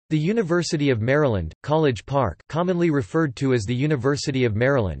The University of Maryland, College Park, commonly referred to as the University of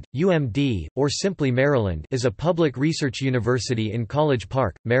Maryland, UMD, or simply Maryland, is a public research university in College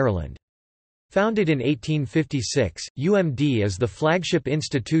Park, Maryland. Founded in 1856, UMD is the flagship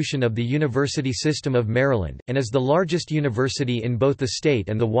institution of the University System of Maryland, and is the largest university in both the state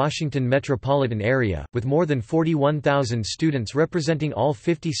and the Washington metropolitan area, with more than 41,000 students representing all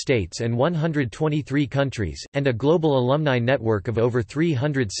 50 states and 123 countries, and a global alumni network of over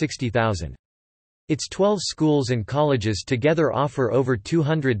 360,000. Its 12 schools and colleges together offer over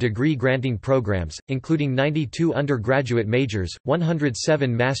 200 degree-granting programs, including 92 undergraduate majors,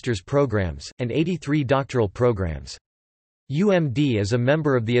 107 master's programs, and 83 doctoral programs. UMD is a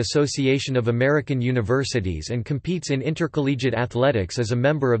member of the Association of American Universities and competes in intercollegiate athletics as a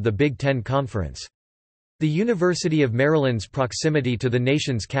member of the Big Ten Conference. The University of Maryland's proximity to the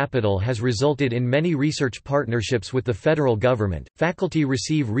nation's capital has resulted in many research partnerships with the federal government. Faculty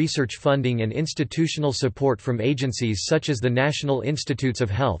receive research funding and institutional support from agencies such as the National Institutes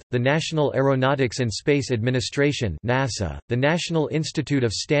of Health, the National Aeronautics and Space Administration (NASA), the National Institute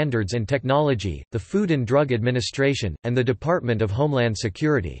of Standards and Technology, the Food and Drug Administration, and the Department of Homeland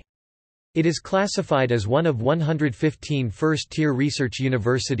Security. It is classified as one of 115 first-tier research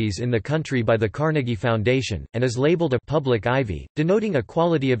universities in the country by the Carnegie Foundation, and is labeled a public Ivy, denoting a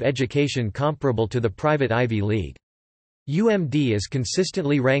quality of education comparable to the private Ivy League. UMD is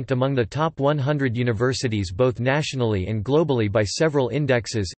consistently ranked among the top 100 universities both nationally and globally by several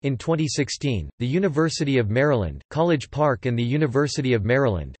indexes. In 2016, the University of Maryland, College Park, and the University of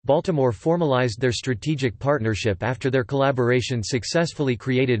Maryland, Baltimore formalized their strategic partnership after their collaboration successfully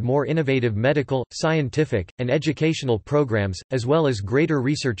created more innovative medical, scientific, and educational programs, as well as greater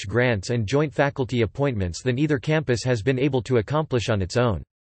research grants and joint faculty appointments than either campus has been able to accomplish on its own.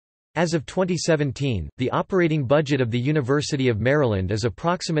 As of 2017, the operating budget of the University of Maryland is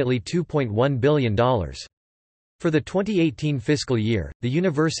approximately $2.1 billion. For the 2018 fiscal year, the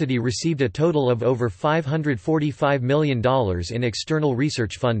university received a total of over $545 million in external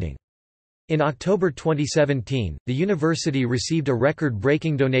research funding. In October 2017, the university received a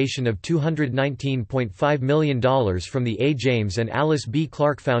record-breaking donation of $219.5 million from the A. James and Alice B.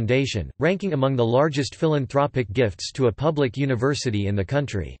 Clark Foundation, ranking among the largest philanthropic gifts to a public university in the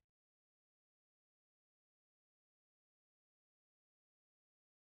country.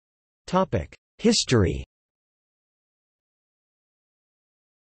 History.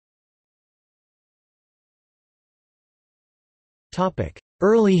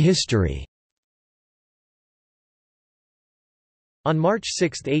 Early history. On March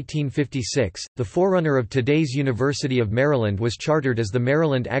 6, 1856, the forerunner of today's University of Maryland was chartered as the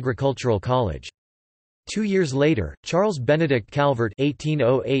Maryland Agricultural College. 2 years later, Charles Benedict Calvert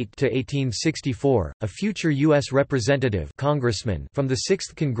 (1808–1864), a future U.S. representative (congressman) from the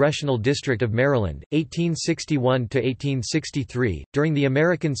 6th Congressional District of Maryland, 1861–1863, during the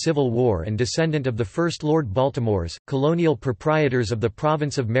American Civil War and descendant of the first Lord Baltimore's, colonial proprietors of the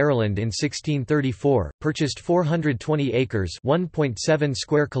province of Maryland in 1634, purchased 420 acres (1.7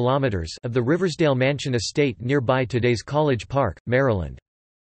 square kilometers) of the Riversdale Mansion estate nearby today's College Park, Maryland.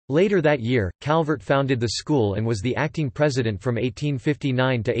 Later that year, Calvert founded the school and was the acting president from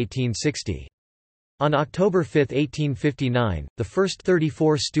 1859 to 1860. On October 5, 1859, the first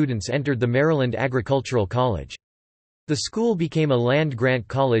 34 students entered the Maryland Agricultural College. The school became a land-grant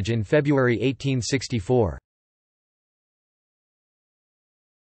college in February 1864.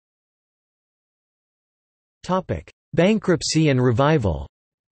 Bankruptcy and revival.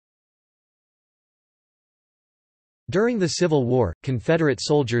 During the Civil War, Confederate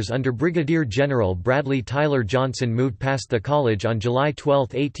soldiers under Brigadier General Bradley Tyler Johnson moved past the college on July 12,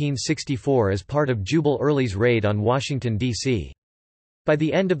 1864 as part of Jubal Early's raid on Washington, D.C. By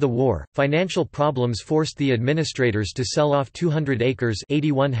the end of the war, financial problems forced the administrators to sell off 200 acres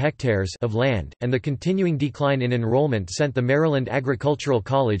 (81 hectares) of land, and the continuing decline in enrollment sent the Maryland Agricultural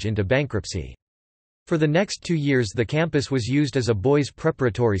College into bankruptcy. For the next 2 years the campus was used as a boys'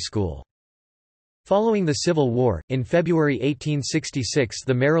 preparatory school. Following the Civil War, in February 1866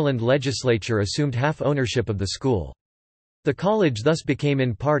 the Maryland legislature assumed half ownership of the school. The college thus became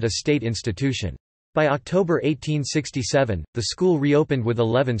in part a state institution. By October 1867, the school reopened with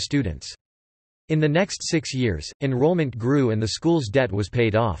 11 students. In the next 6 years, enrollment grew and the school's debt was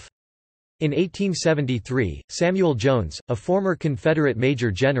paid off. In 1873, Samuel Jones, a former Confederate major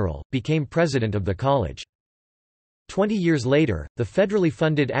general, became president of the college. 20 years later, the federally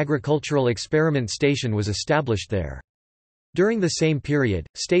funded Agricultural Experiment Station was established there. During the same period,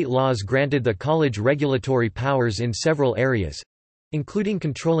 state laws granted the college regulatory powers in several areas. including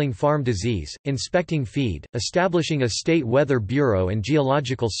controlling farm disease, inspecting feed, establishing a state weather bureau and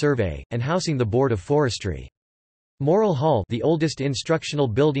geological survey, and housing the Board of Forestry. Morrill Hall, the oldest instructional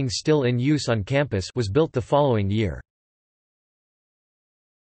building still in use on campus, was built the following year.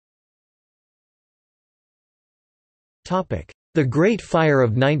 The Great Fire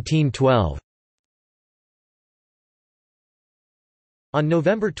of 1912. On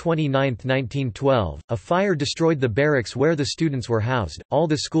November 29, 1912, a fire destroyed the barracks where the students were housed, all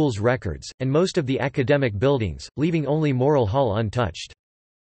the school's records, and most of the academic buildings, leaving only Morrill Hall untouched.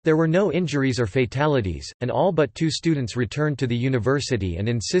 There were no injuries or fatalities, and all but 2 students returned to the university and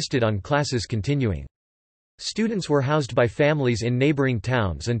insisted on classes continuing. Students were housed by families in neighboring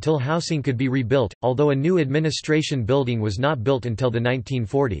towns until housing could be rebuilt, although a new administration building was not built until the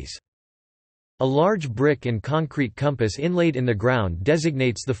 1940s. A large brick and concrete compass inlaid in the ground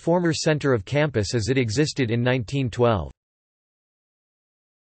designates the former center of campus as it existed in 1912.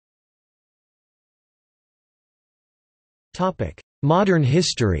 Modern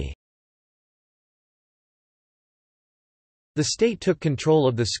history. The state took control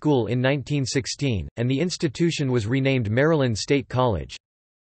of the school in 1916, and the institution was renamed Maryland State College.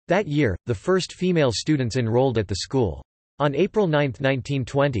 That year, the first female students enrolled at the school. On April 9,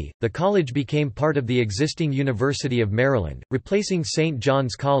 1920, the college became part of the existing University of Maryland, replacing St.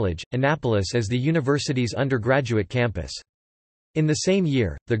 John's College, Annapolis as the university's undergraduate campus. In the same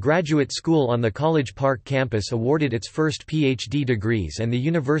year, the graduate school on the College Park campus awarded its first Ph.D. degrees and the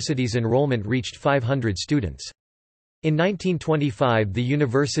university's enrollment reached 500 students. In 1925, the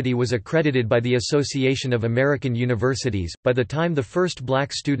university was accredited by the Association of American Universities. By the time the first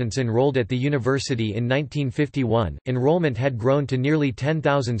black students enrolled at the university in 1951, enrollment had grown to nearly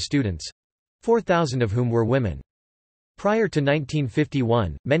 10,000 students, 4,000 of whom were women. Prior to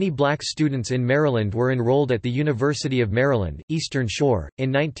 1951, many black students in Maryland were enrolled at the University of Maryland, Eastern Shore. In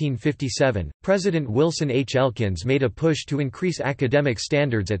 1957, President Wilson H. Elkins made a push to increase academic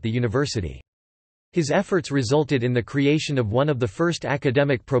standards at the university. His efforts resulted in the creation of one of the first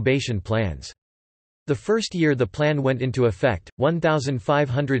academic probation plans. The first year the plan went into effect,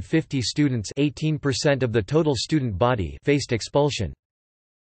 1,550 students, 18% of the total student body, faced expulsion.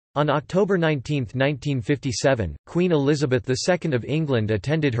 On October 19, 1957, Queen Elizabeth II of England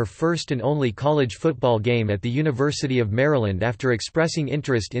attended her first and only college football game at the University of Maryland after expressing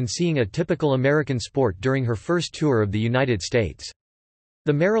interest in seeing a typical American sport during her first tour of the United States.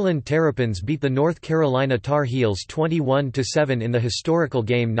 The Maryland Terrapins beat the North Carolina Tar Heels 21-7 in the historical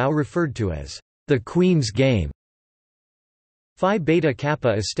game now referred to as the Queen's Game. Phi Beta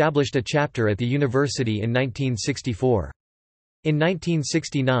Kappa established a chapter at the university in 1964. In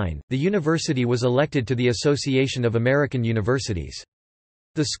 1969, the university was elected to the Association of American Universities.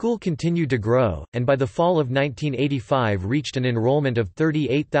 The school continued to grow, and by the fall of 1985 reached an enrollment of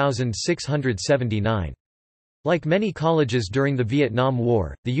 38,679. Like many colleges during the Vietnam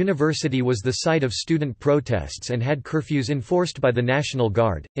War, the university was the site of student protests and had curfews enforced by the National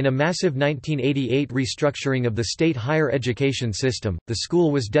Guard. In a massive 1988 restructuring of the state higher education system, the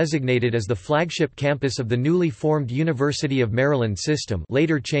school was designated as the flagship campus of the newly formed University of Maryland system,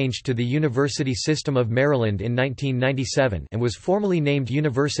 later changed to the University System of Maryland in 1997, and was formally named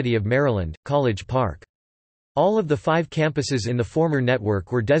University of Maryland, College Park. All of the 5 campuses in the former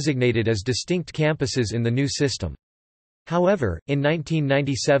network were designated as distinct campuses in the new system. However, in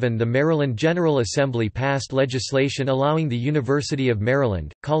 1997 the Maryland General Assembly passed legislation allowing the University of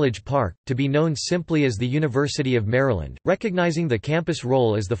Maryland, College Park, to be known simply as the University of Maryland, recognizing the campus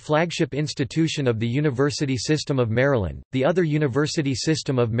role as the flagship institution of the University System of Maryland. The other University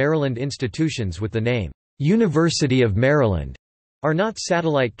System of Maryland institutions with the name University of Maryland are not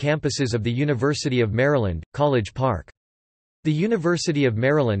satellite campuses of the University of Maryland, College Park. The University of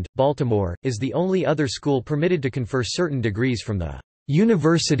Maryland, Baltimore, is the only other school permitted to confer certain degrees from the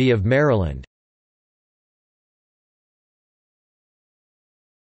University of Maryland.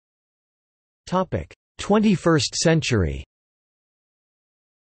 Topic: 21st century.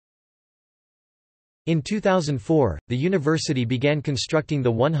 In 2004, the university began constructing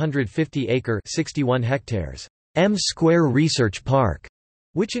the 150-acre (61 hectares) M Square Research Park,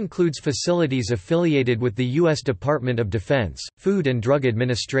 which includes facilities affiliated with the U.S. Department of Defense, Food and Drug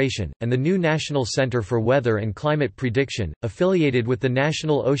Administration, and the new National Center for Weather and Climate Prediction, affiliated with the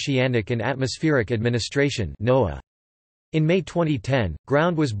National Oceanic and Atmospheric Administration (NOAA). In May 2010,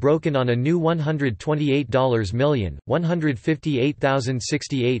 ground was broken on a new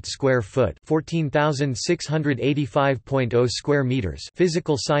 $128,158,068 square foot (14,685.0 square meters)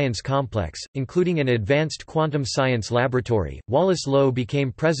 physical science complex, including an advanced quantum science laboratory. Wallace Lowe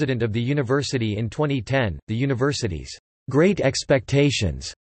became president of the university in 2010. The university's Great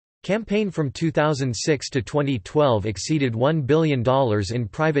Expectations campaign from 2006 to 2012 exceeded $1 billion in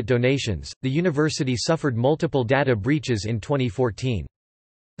private donations. The university suffered multiple data breaches in 2014.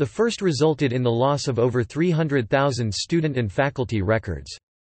 The first resulted in the loss of over 300,000 student and faculty records.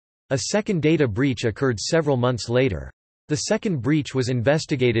 A second data breach occurred several months later. The second breach was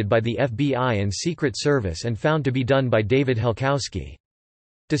investigated by the FBI and Secret Service and found to be done by David Helkowski.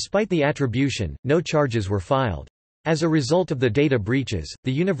 Despite the attribution, no charges were filed. As a result of the data breaches,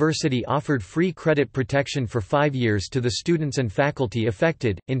 the university offered free credit protection for 5 years to the students and faculty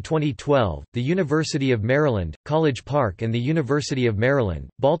affected. In 2012, the University of Maryland, College Park, and the University of Maryland,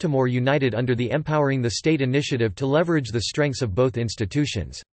 Baltimore united under the Empowering the State initiative to leverage the strengths of both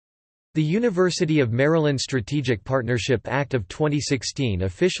institutions. The University of Maryland Strategic Partnership Act of 2016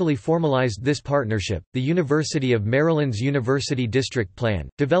 officially formalized this partnership. The University of Maryland's University District Plan,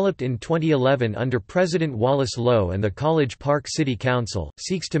 developed in 2011 under President Wallace Lowe and the College Park City Council,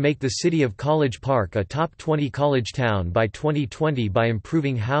 seeks to make the city of College Park a top 20 college town by 2020 by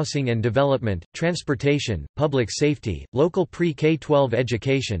improving housing and development, transportation, public safety, local pre-K-12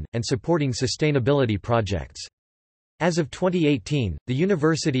 education, and supporting sustainability projects. As of 2018, the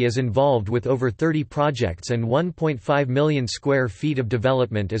university is involved with over 30 projects and 1.5 million square feet of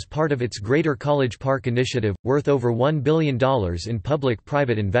development as part of its Greater College Park initiative, worth over $1 billion in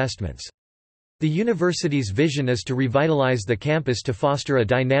public-private investments. The university's vision is to revitalize the campus to foster a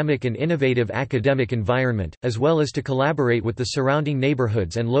dynamic and innovative academic environment, as well as to collaborate with the surrounding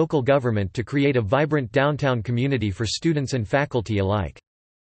neighborhoods and local government to create a vibrant downtown community for students and faculty alike.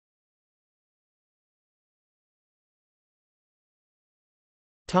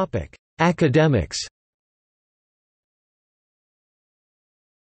 Academics.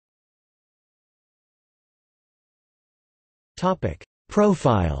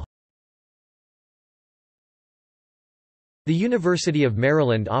 Profile. The University of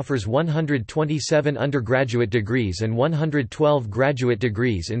Maryland offers 127 undergraduate degrees and 112 graduate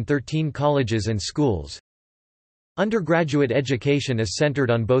degrees in 13 colleges and schools. Undergraduate education is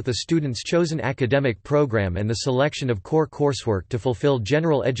centered on both a student's chosen academic program and the selection of core coursework to fulfill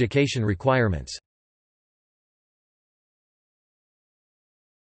general education requirements.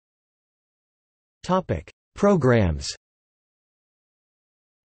 Programs.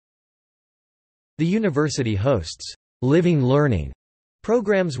 The university hosts living learning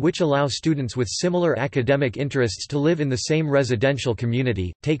programs which allow students with similar academic interests to live in the same residential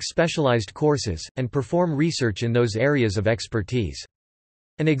community, take specialized courses, and perform research in those areas of expertise.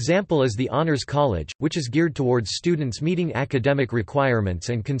 An example is the Honors College, which is geared towards students meeting academic requirements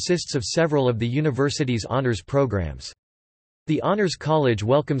and consists of several of the university's honors programs. The Honors College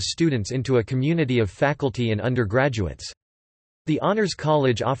welcomes students into a community of faculty and undergraduates. The Honors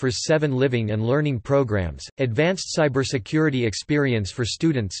College offers 7 living and learning programs: advanced cybersecurity experience for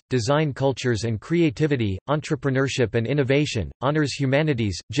students, design cultures and creativity, entrepreneurship and innovation, honors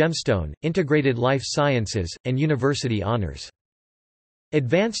humanities, gemstone, integrated life sciences, and university honors.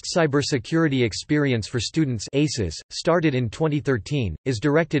 Advanced Cybersecurity Experience for Students (ACES), started in 2013, is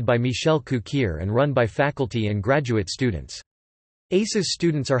directed by Michel Coukir and run by faculty and graduate students. ACES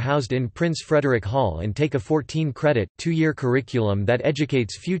students are housed in Prince Frederick Hall and take a 14-credit, 2-year curriculum that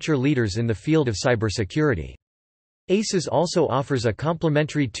educates future leaders in the field of cybersecurity. ACES also offers a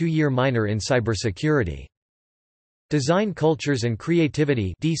complementary 2-year minor in cybersecurity. Design Cultures and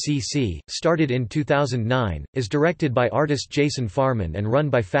Creativity (DCC), started in 2009, is directed by artist Jason Farman and run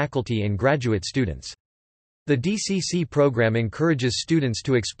by faculty and graduate students. The DCC program encourages students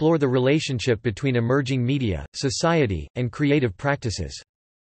to explore the relationship between emerging media, society, and creative practices.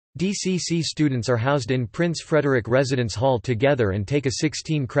 DCC students are housed in Prince Frederick Residence Hall together and take a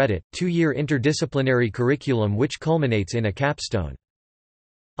 16-credit, 2-year interdisciplinary curriculum which culminates in a capstone.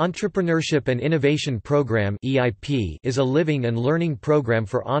 Entrepreneurship and Innovation Program (EIP) is a living and learning program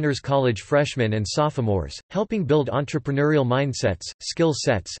for honors college freshmen and sophomores, helping build entrepreneurial mindsets, skill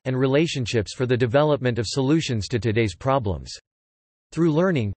sets, and relationships for the development of solutions to today's problems. Through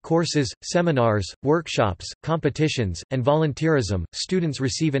learning, courses, seminars, workshops, competitions, and volunteerism, students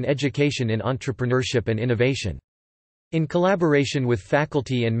receive an education in entrepreneurship and innovation. In collaboration with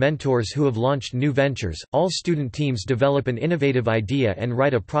faculty and mentors who have launched new ventures, all student teams develop an innovative idea and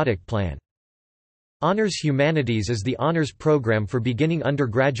write a product plan. Honors Humanities is the honors program for beginning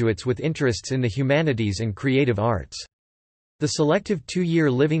undergraduates with interests in the humanities and creative arts. The selective 2-year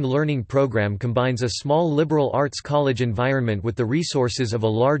living learning program combines a small liberal arts college environment with the resources of a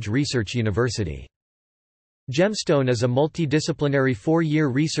large research university. Gemstone is a multidisciplinary 4-year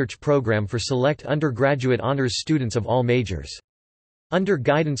research program for select undergraduate honors students of all majors. Under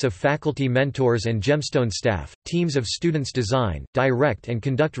guidance of faculty mentors and gemstone staff, teams of students design, direct and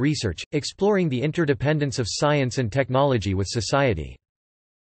conduct research, exploring the interdependence of science and technology with society.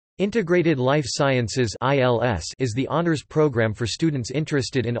 Integrated Life Sciences is the honors program for students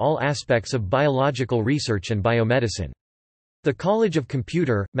interested in all aspects of biological research and biomedicine. The College of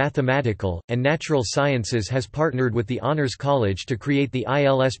Computer, Mathematical, and Natural Sciences has partnered with the Honors College to create the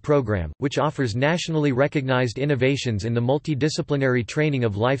ILS program, which offers nationally recognized innovations in the multidisciplinary training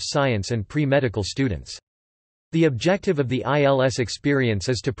of life science and pre-medical students. The objective of the ILS experience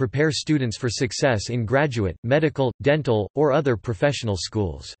is to prepare students for success in graduate, medical, dental, or other professional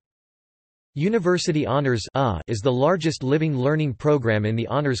schools. University Honors is the largest living learning program in the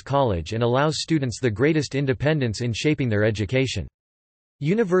Honors College and allows students the greatest independence in shaping their education.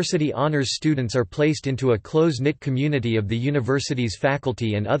 University Honors students are placed into a close-knit community of the university's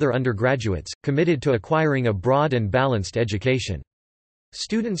faculty and other undergraduates, committed to acquiring a broad and balanced education.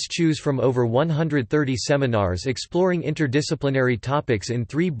 Students choose from over 130 seminars exploring interdisciplinary topics in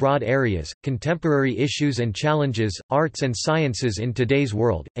three broad areas: contemporary issues and challenges, arts and sciences in today's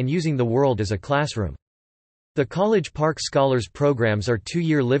world, and using the world as a classroom. The College Park Scholars programs are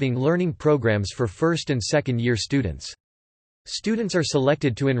two-year living learning programs for first and second-year students. Students are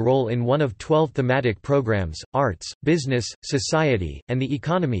selected to enroll in one of 12 thematic programs: arts, business, society, and the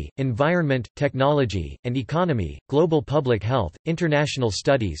economy, environment, technology, and economy, global public health, international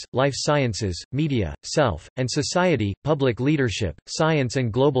studies, life sciences, media, self, and society, public leadership, science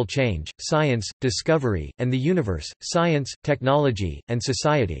and global change, science, discovery, and the universe, science, technology, and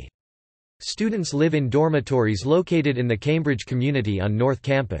society. Students live in dormitories located in the Cambridge community on North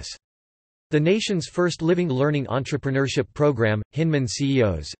Campus. The nation's first living learning entrepreneurship program, Hinman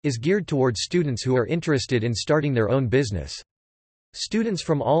CEOs, is geared towards students who are interested in starting their own business. Students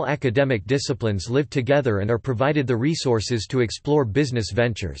from all academic disciplines live together and are provided the resources to explore business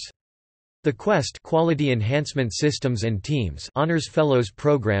ventures. The Quest Quality Enhancement Systems and Teams Honors Fellows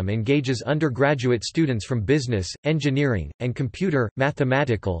program engages undergraduate students from business, engineering, and computer,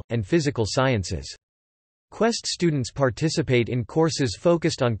 mathematical, and physical sciences. Quest students participate in courses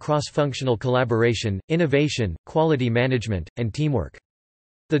focused on cross-functional collaboration, innovation, quality management, and teamwork.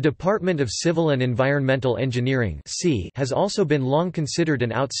 The Department of Civil and Environmental Engineering has also been long considered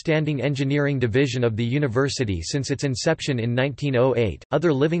an outstanding engineering division of the university since its inception in 1908.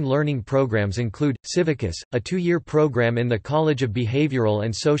 Other living learning programs include Civicus, a two-year program in the College of Behavioral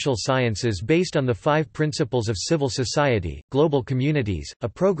and Social Sciences based on the 5 principles of civil society, global communities, a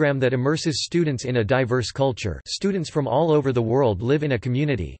program that immerses students in a diverse culture. Students from all over the world live in a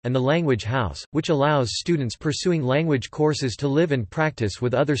community, and the Language House, which allows students pursuing language courses to live and practice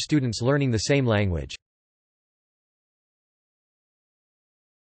with other students learning the same language.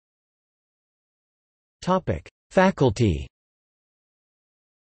 Faculty.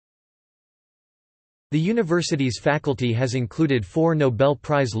 The university's faculty has included 4 Nobel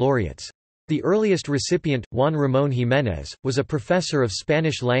Prize laureates. The earliest recipient, Juan Ramón Jiménez, was a professor of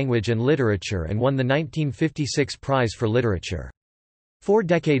Spanish language and literature and won the 1956 Prize for Literature. 4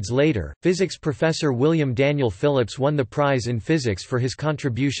 decades later, physics professor William Daniel Phillips won the prize in physics for his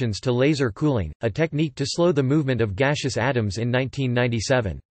contributions to laser cooling, a technique to slow the movement of gaseous atoms in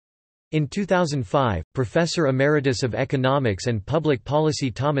 1997. In 2005, Professor Emeritus of Economics and Public Policy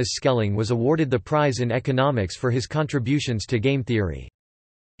Thomas Schelling was awarded the prize in economics for his contributions to game theory.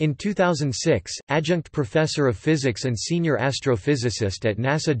 In 2006, Adjunct Professor of Physics and Senior Astrophysicist at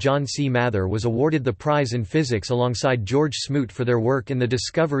NASA John C. Mather was awarded the prize in physics alongside George Smoot for their work in the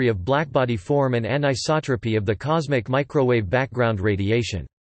discovery of blackbody form and anisotropy of the cosmic microwave background radiation.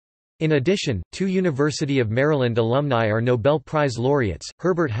 In addition, 2 University of Maryland alumni are Nobel Prize laureates.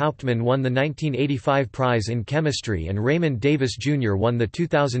 Herbert Hauptman won the 1985 prize in chemistry and Raymond Davis Jr. won the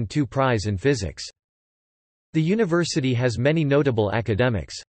 2002 prize in physics. The university has many notable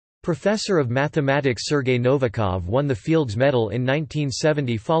academics. Professor of Mathematics Sergei Novikov won the Fields Medal in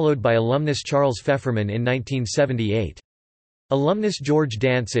 1970, followed by alumnus Charles Pfefferman in 1978. Alumnus George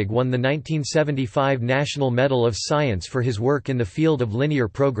Dantzig won the 1975 National Medal of Science for his work in the field of linear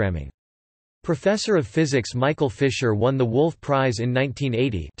programming. Professor of Physics Michael Fisher won the Wolf Prize in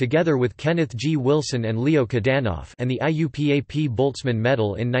 1980 together with Kenneth G. Wilson and Leo Kadanoff, and the IUPAP Boltzmann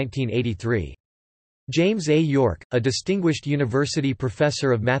Medal in 1983. James A. York, a distinguished university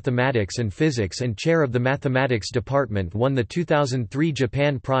professor of mathematics and physics and chair of the mathematics department, won the 2003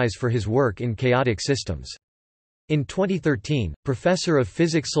 Japan Prize for his work in chaotic systems. In 2013, Professor of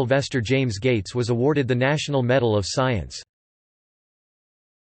Physics Sylvester James Gates was awarded the National Medal of Science.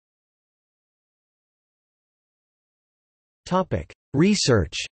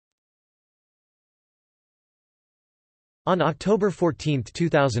 Research. On October 14,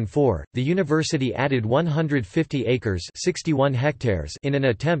 2004, the university added 150 acres 61 hectares in an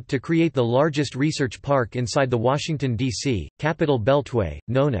attempt to create the largest research park inside the Washington, D.C., Capital Beltway,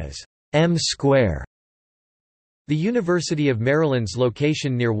 known as M Square. The University of Maryland's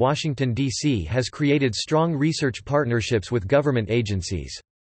location near Washington, D.C. has created strong research partnerships with government agencies.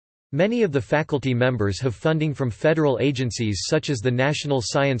 Many of the faculty members have funding from federal agencies such as the National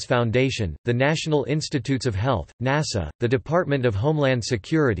Science Foundation, the National Institutes of Health, NASA, the Department of Homeland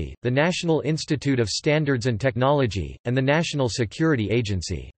Security, the National Institute of Standards and Technology, and the National Security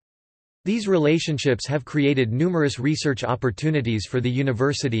Agency. These relationships have created numerous research opportunities for the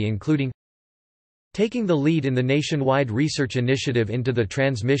university, including taking the lead in the nationwide research initiative into the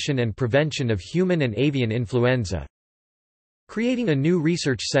transmission and prevention of human and avian influenza, creating a new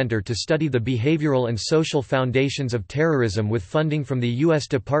research center to study the behavioral and social foundations of terrorism with funding from the U.S.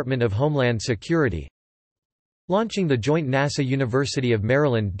 Department of Homeland Security, launching the joint NASA-University of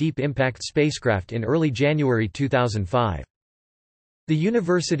Maryland Deep Impact spacecraft in early January 2005. The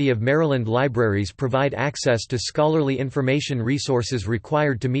University of Maryland libraries provide access to scholarly information resources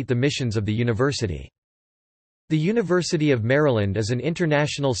required to meet the missions of the university. The University of Maryland is an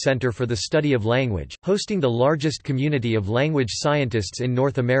international center for the study of language, hosting the largest community of language scientists in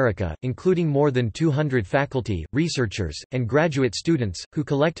North America, including more than 200 faculty, researchers, and graduate students, who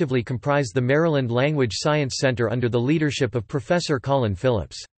collectively comprise the Maryland Language Science Center under the leadership of Professor Colin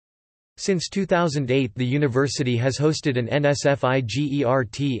Phillips. Since 2008, the university has hosted an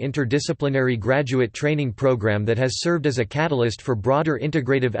NSF-IGERT interdisciplinary graduate training program that has served as a catalyst for broader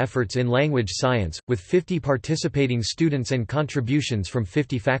integrative efforts in language science, with 50 participating students and contributions from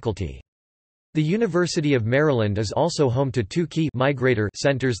 50 faculty. The University of Maryland is also home to two key migrator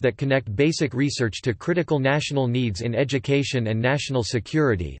centers that connect basic research to critical national needs in education and national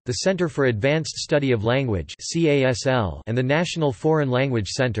security, the Center for Advanced Study of Language and the National Foreign Language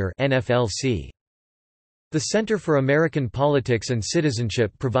Center. The Center for American Politics and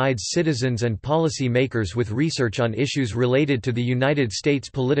Citizenship provides citizens and policy makers with research on issues related to the United States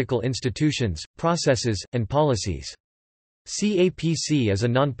political institutions, processes, and policies. CAPC is a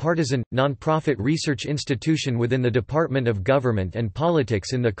nonpartisan, nonprofit research institution within the Department of Government and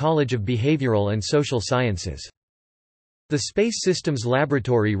Politics in the College of Behavioral and Social Sciences. The Space Systems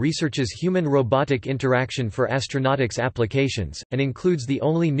Laboratory researches human-robotic interaction for astronautics applications, and includes the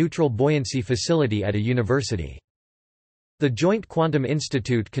only neutral buoyancy facility at a university. The Joint Quantum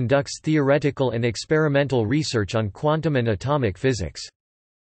Institute conducts theoretical and experimental research on quantum and atomic physics.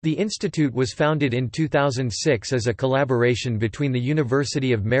 The institute was founded in 2006 as a collaboration between the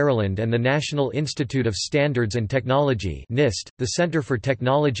University of Maryland and the National Institute of Standards and Technology (NIST). The Center for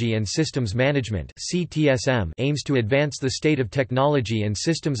Technology and Systems Management (CTSM) aims to advance the state of technology and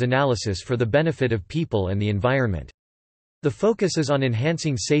systems analysis for the benefit of people and the environment. The focus is on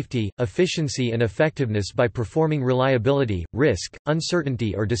enhancing safety, efficiency and effectiveness by performing reliability, risk,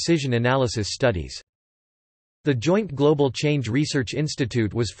 uncertainty or decision analysis studies. The Joint Global Change Research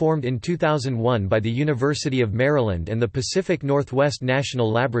Institute was formed in 2001 by the University of Maryland and the Pacific Northwest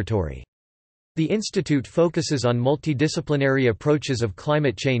National Laboratory. The institute focuses on multidisciplinary approaches of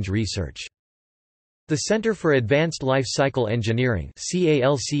climate change research. The Center for Advanced Life Cycle Engineering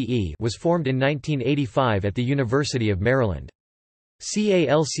was formed in 1985 at the University of Maryland.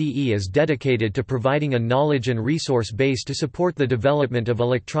 CALCE is dedicated to providing a knowledge and resource base to support the development of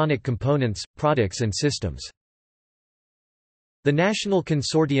electronic components, products and systems. The National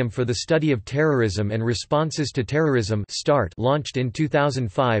Consortium for the Study of Terrorism and Responses to Terrorism (START) launched in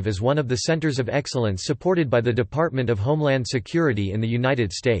 2005 as one of the centers of excellence supported by the Department of Homeland Security in the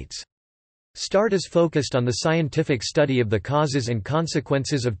United States. START is focused on the scientific study of the causes and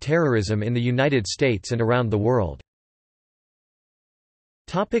consequences of terrorism in the United States and around the world.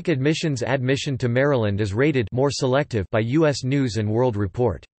 Admissions. Admission to Maryland is rated more selective by U.S. News & World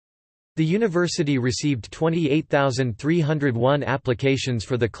Report. The university received 28,301 applications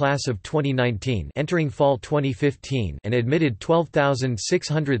for the class of 2019 entering fall 2015 and admitted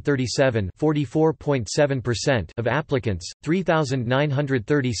 12,637 of applicants,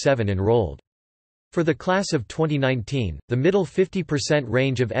 3,937 enrolled. For the class of 2019, the middle 50%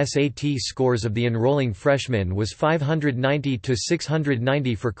 range of SAT scores of the enrolling freshmen was 590 to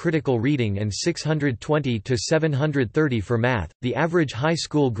 690 for critical reading and 620 to 730 for math. The average high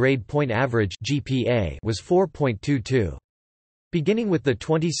school grade point average (GPA) was 4.22. Beginning with the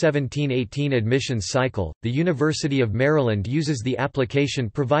 2017-18 admissions cycle, the University of Maryland uses the application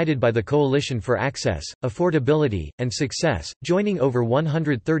provided by the Coalition for Access, Affordability, and Success, joining over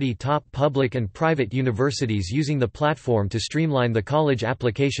 130 top public and private universities using the platform to streamline the college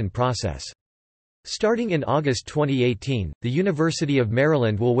application process. Starting in August 2018, the University of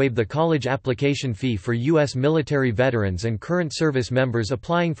Maryland will waive the college application fee for U.S. military veterans and current service members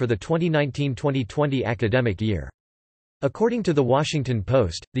applying for the 2019-2020 academic year. According to The Washington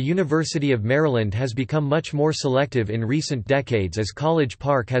Post, the University of Maryland has become much more selective in recent decades as College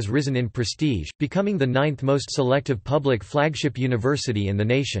Park has risen in prestige, becoming the 9th most selective public flagship university in the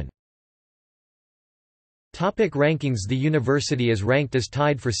nation. Topic rankings. The university is ranked as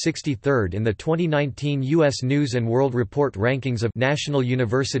tied for 63rd in the 2019 U.S. News & World Report rankings of national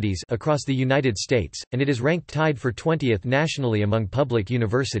universities across the United States, and it is ranked tied for 20th nationally among public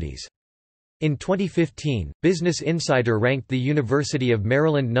universities. In 2015, Business Insider ranked the University of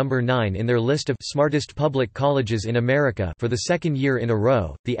Maryland number 9 in their list of smartest public colleges in America for the second year in a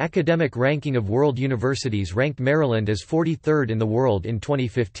row. The academic ranking of world universities ranked Maryland as 43rd in the world in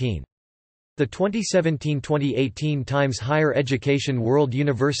 2015. The 2017-2018 Times Higher Education World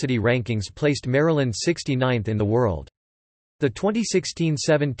University Rankings placed Maryland 69th in the world. The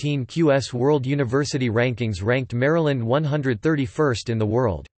 2016-17 QS World University Rankings ranked Maryland 131st in the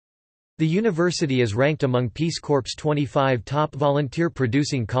world. The university is ranked among Peace Corps' 25 top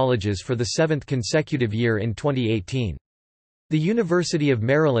volunteer-producing colleges for the 7th consecutive year in 2018. The University of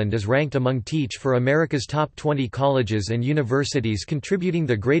Maryland is ranked among Teach for America's top 20 colleges and universities contributing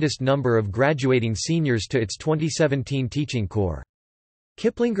the greatest number of graduating seniors to its 2017 teaching corps.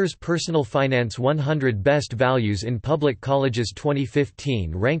 Kiplinger's Personal Finance 100 Best Values in Public Colleges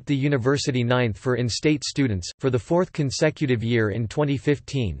 2015 ranked the university 9th for in-state students. For the 4th consecutive year in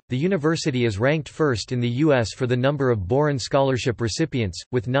 2015, the university is ranked first in the U.S. for the number of Boren Scholarship recipients,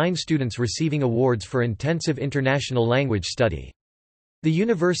 with 9 students receiving awards for intensive international language study. The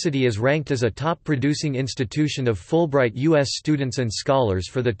university is ranked as a top-producing institution of Fulbright U.S. students and scholars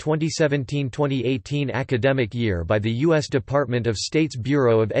for the 2017-2018 academic year by the U.S. Department of State's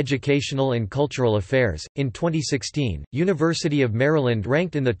Bureau of Educational and Cultural Affairs. In 2016, University of Maryland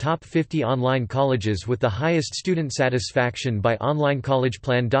ranked in the top 50 online colleges with the highest student satisfaction by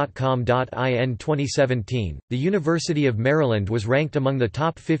onlinecollegeplan.com. In 2017, the University of Maryland was ranked among the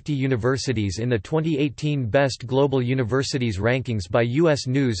top 50 universities in the 2018 Best Global Universities rankings by U.S.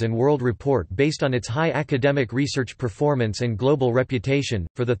 News & World Report based on its high academic research performance and global reputation.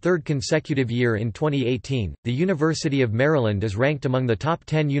 For the 3rd consecutive year in 2018, the University of Maryland is ranked among the top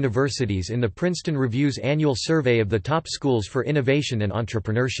 10 universities in the Princeton Review's annual survey of the top schools for innovation and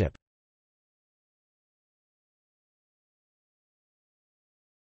entrepreneurship.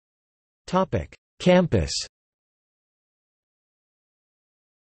 Campus.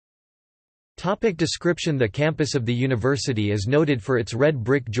 Description. The campus of the university is noted for its red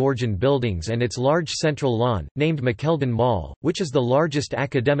brick Georgian buildings and its large central lawn, named McKeldin Mall, which is the largest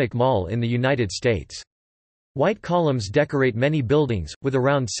academic mall in the United States. White columns decorate many buildings, with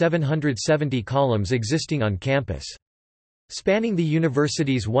around 770 columns existing on campus. Spanning the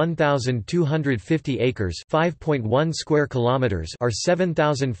university's 1,250 acres (5.1 square kilometers) are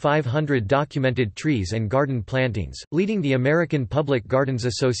 7,500 documented trees and garden plantings, leading the American Public Gardens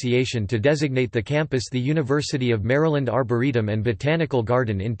Association to designate the campus the University of Maryland Arboretum and Botanical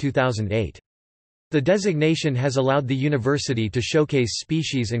Garden in 2008. The designation has allowed the university to showcase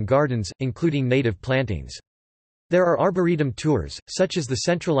species and gardens, including native plantings. There are arboretum tours, such as the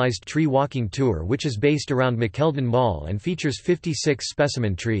centralized tree walking tour, which is based around McKeldin Mall and features 56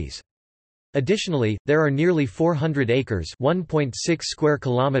 specimen trees. Additionally, there are nearly 400 acres (1.6 square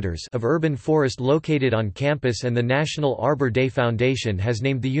kilometers) of urban forest located on campus, and the National Arbor Day Foundation has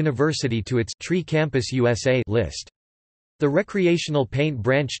named the university to its Tree Campus USA list. The recreational Paint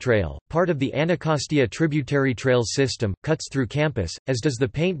Branch Trail, part of the Anacostia Tributary Trails system, cuts through campus, as does the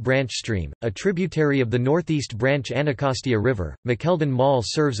Paint Branch Stream, a tributary of the Northeast Branch Anacostia River. McKeldin Mall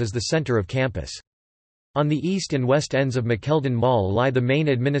serves as the center of campus. On the east and west ends of McKeldin Mall lie the main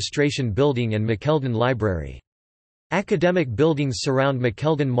administration building and McKeldin Library. Academic buildings surround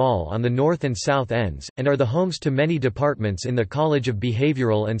McKeldin Mall on the north and south ends, and are the homes to many departments in the College of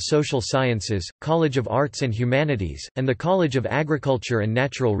Behavioral and Social Sciences, College of Arts and Humanities, and the College of Agriculture and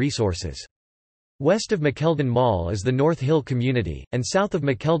Natural Resources. West of McKeldin Mall is the North Hill community, and south of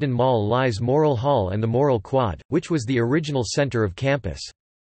McKeldin Mall lies Morrill Hall and the Morrill Quad, which was the original center of campus.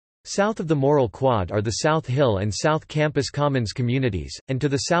 South of the Morrill Quad are the South Hill and South Campus Commons communities, and to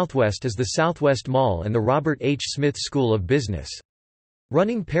the southwest is the Southwest Mall and the Robert H. Smith School of Business.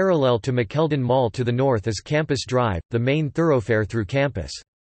 Running parallel to McKeldin Mall to the north is Campus Drive, the main thoroughfare through campus.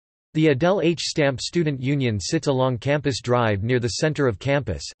 The Adele H. Stamp Student Union sits along Campus Drive near the center of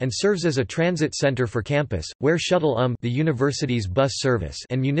campus, and serves as a transit center for campus, where Shuttle the university's bus service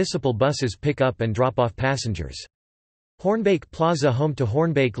and municipal buses pick up and drop off passengers. Hornbake Plaza, home to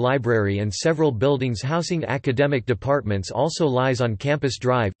Hornbake Library and several buildings housing academic departments, also lies on Campus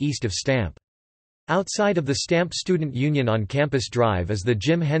Drive, east of Stamp. Outside of the Stamp Student Union on Campus Drive is the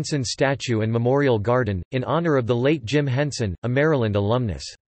Jim Henson Statue and Memorial Garden, in honor of the late Jim Henson, a Maryland alumnus.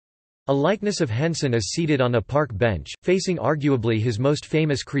 A likeness of Henson is seated on a park bench, facing arguably his most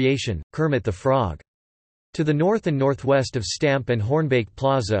famous creation, Kermit the Frog. To the north and northwest of Stamp and Hornbake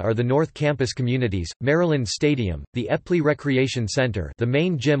Plaza are the North Campus communities, Maryland Stadium, the Epley Recreation Center, the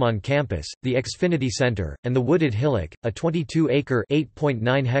main gym on campus, the Xfinity Center, and the Wooded Hillock, a 22-acre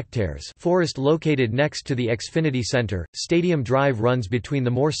 (8.9 hectares) forest located next to the Xfinity Center. Stadium Drive runs between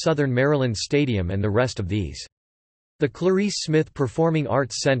the more southern Maryland Stadium and the rest of these. The Clarice Smith Performing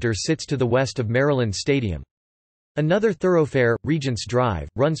Arts Center sits to the west of Maryland Stadium. Another thoroughfare, Regents Drive,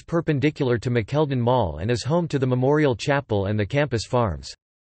 runs perpendicular to McKeldin Mall and is home to the Memorial Chapel and the Campus Farms.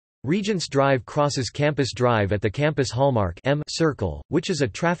 Regents Drive crosses Campus Drive at the Campus Hallmark M circle, which is a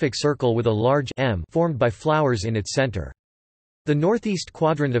traffic circle with a large M formed by flowers in its center. The northeast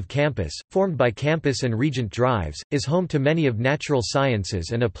quadrant of campus, formed by Campus and Regent Drives, is home to many of natural sciences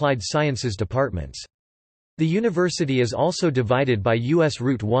and applied sciences departments. The university is also divided by U.S.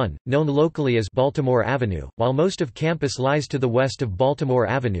 Route 1, known locally as Baltimore Avenue, while most of campus lies to the west of Baltimore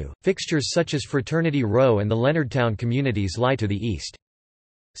Avenue. Fixtures such as Fraternity Row and the Leonardtown communities lie to the east.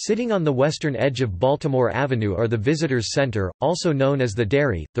 Sitting on the western edge of Baltimore Avenue are the Visitors Center, also known as the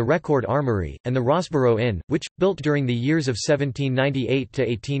Dairy, the Record Armory, and the Rossborough Inn, which, built during the years of 1798 to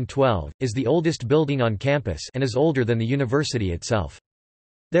 1812, is the oldest building on campus and is older than the university itself.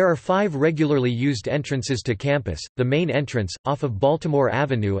 There are 5 regularly used entrances to campus. The main entrance, off of Baltimore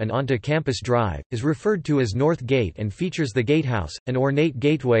Avenue and onto Campus Drive, is referred to as North Gate and features the Gatehouse, an ornate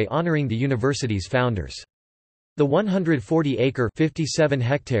gateway honoring the university's founders. The 140-acre (57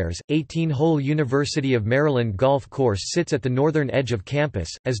 hectares, 18-hole) University of Maryland golf course sits at the northern edge of campus,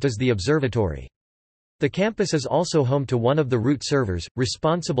 as does the observatory. The campus is also home to one of the route servers,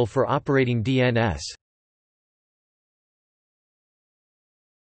 responsible for operating DNS.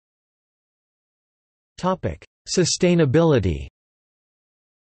 Sustainability.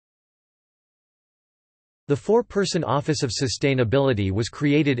 The 4-person Office of Sustainability was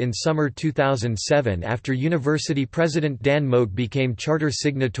created in summer 2007 after University President Dan Moak became charter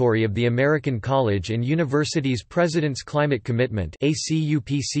signatory of the American College and University's President's Climate Commitment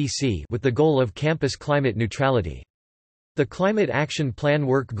with the goal of campus climate neutrality. The Climate Action Plan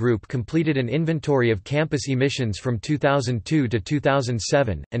Work Group completed an inventory of campus emissions from 2002 to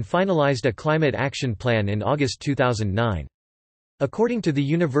 2007, and finalized a climate action plan in August 2009. According to the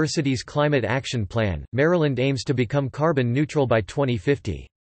university's Climate Action Plan, Maryland aims to become carbon neutral by 2050.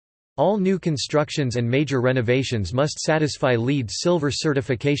 All new constructions and major renovations must satisfy LEED Silver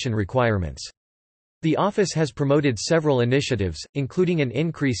certification requirements. The office has promoted several initiatives, including an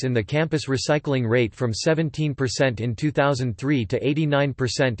increase in the campus recycling rate from 17% in 2003 to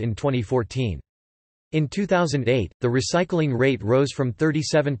 89% in 2014. In 2008, the recycling rate rose from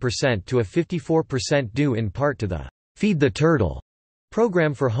 37% to a 54% due in part to the Feed the Turtle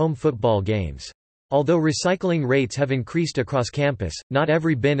program for home football games. Although recycling rates have increased across campus, not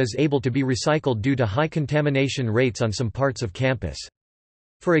every bin is able to be recycled due to high contamination rates on some parts of campus.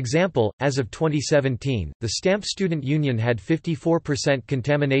 For example, as of 2017, the Stamp Student Union had 54%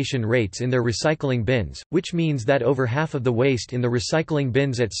 contamination rates in their recycling bins, which means that over half of the waste in the recycling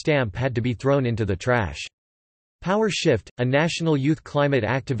bins at Stamp had to be thrown into the trash. Power Shift, a national youth climate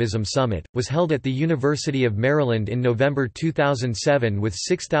activism summit, was held at the University of Maryland in November 2007 with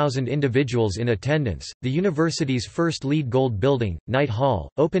 6,000 individuals in attendance. The university's first LEED Gold building, Knight Hall,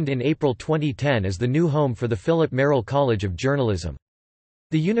 opened in April 2010 as the new home for the Philip Merrill College of Journalism.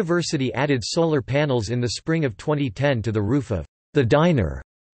 The university added solar panels in the spring of 2010 to the roof of the Diner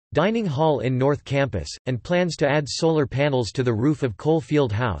dining hall in North Campus, and plans to add solar panels to the roof of Cole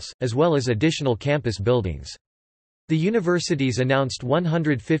Field House, as well as additional campus buildings. The university's announced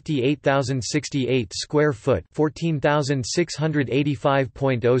 158,068 square foot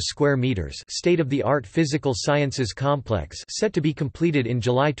 (14,685.0 square meters) state-of-the-art physical sciences complex, set to be completed in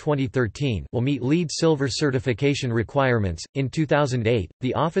July 2013, will meet LEED Silver certification requirements. In 2008,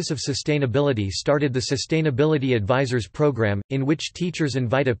 the Office of Sustainability started the Sustainability Advisors Program, in which teachers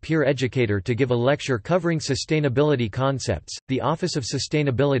invite a peer educator to give a lecture covering sustainability concepts. The Office of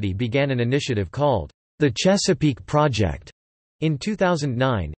Sustainability began an initiative called the Chesapeake Project in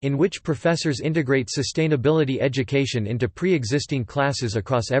 2009, in which professors integrate sustainability education into pre-existing classes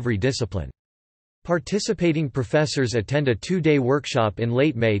across every discipline. Participating professors attend a 2-day workshop in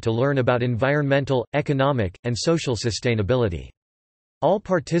late May to learn about environmental, economic, and social sustainability. All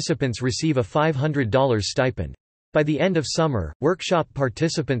participants receive a $500 stipend. By the end of summer, workshop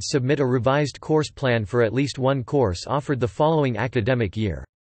participants submit a revised course plan for at least one course offered the following academic year.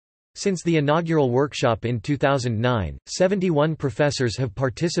 Since the inaugural workshop in 2009, 71 professors have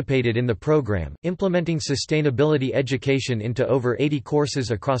participated in the program, implementing sustainability education into over 80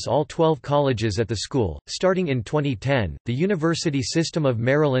 courses across all 12 colleges at the school. Starting in 2010, the University System of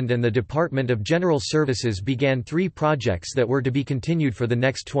Maryland and the Department of General Services began 3 projects that were to be continued for the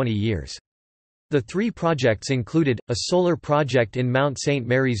next 20 years. The 3 projects included, a solar project in Mount St.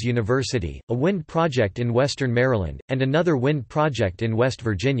 Mary's University, a wind project in western Maryland, and another wind project in West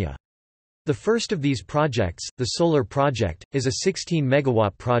Virginia. The first of these projects, the solar project, is a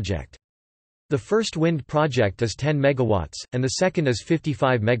 16-megawatt project. The first wind project is 10 megawatts, and the second is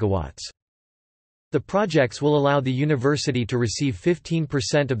 55 megawatts. The projects will allow the university to receive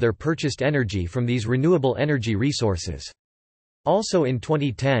 15% of their purchased energy from these renewable energy resources. Also in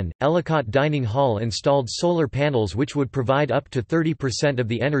 2010, Ellicott Dining Hall installed solar panels which would provide up to 30% of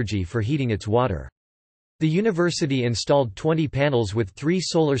the energy for heating its water. The university installed 20 panels with 3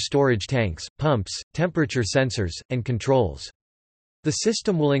 solar storage tanks, pumps, temperature sensors, and controls. The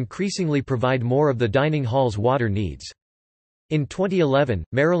system will increasingly provide more of the dining hall's water needs. In 2011,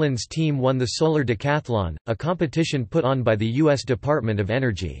 Maryland's team won the Solar Decathlon, a competition put on by the U.S. Department of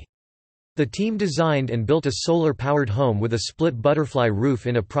Energy. The team designed and built a solar-powered home with a split butterfly roof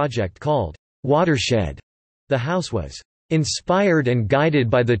in a project called Watershed. The house was inspired and guided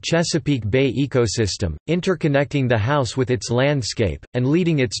by the Chesapeake Bay ecosystem, interconnecting the house with its landscape, and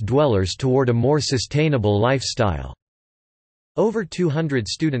leading its dwellers toward a more sustainable lifestyle. Over 200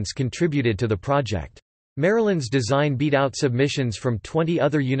 students contributed to the project. Maryland's design beat out submissions from 20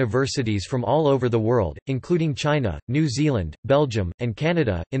 other universities from all over the world, including China, New Zealand, Belgium, and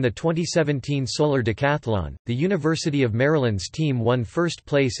Canada. In the 2017 Solar Decathlon, the University of Maryland's team won first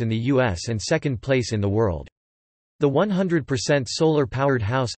place in the U.S. and second place in the world. The 100% solar-powered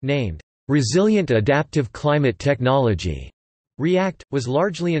house, named Resilient Adaptive Climate Technology, REACT, was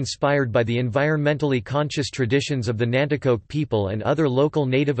largely inspired by the environmentally conscious traditions of the Nanticoke people and other local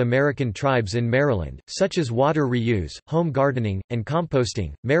Native American tribes in Maryland, such as water reuse, home gardening, and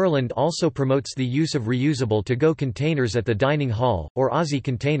composting. Maryland also promotes the use of reusable to-go containers at the dining hall, or Aussie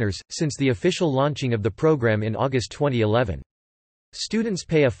containers, since the official launching of the program in August 2011. Students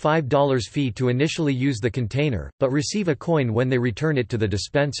pay a $5 fee to initially use the container, but receive a coin when they return it to the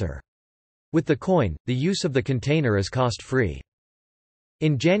dispenser. With the coin, the use of the container is cost-free.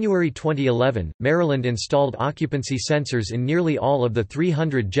 In January 2011, Maryland installed occupancy sensors in nearly all of the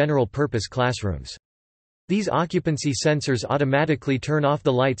 300 general-purpose classrooms. These occupancy sensors automatically turn off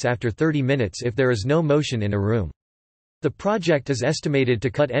the lights after 30 minutes if there is no motion in a room. The project is estimated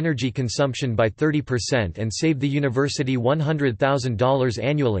to cut energy consumption by 30% and save the university $100,000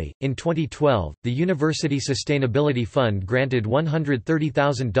 annually. In 2012, the University Sustainability Fund granted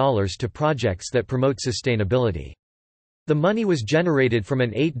 $130,000 to projects that promote sustainability. The money was generated from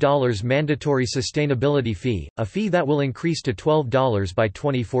an $8 mandatory sustainability fee, a fee that will increase to $12 by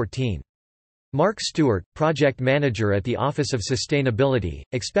 2014. Mark Stewart, project manager at the Office of Sustainability,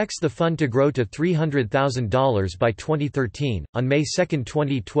 expects the fund to grow to $300,000 by 2013. On May 2,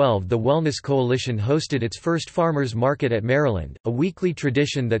 2012, the Wellness Coalition hosted its first farmers market at Maryland, a weekly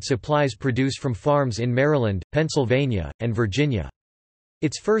tradition that supplies produce from farms in Maryland, Pennsylvania, and Virginia.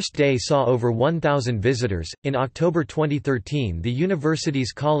 Its first day saw over 1,000 visitors. In October 2013, the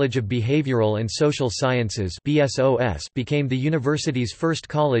university's College of Behavioral and Social Sciences (BSOS) became the university's first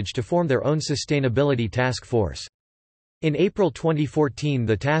college to form their own sustainability task force. In April 2014,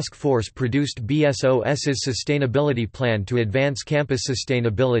 the task force produced BSOS's sustainability plan to advance campus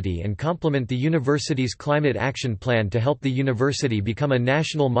sustainability and complement the university's climate action plan to help the university become a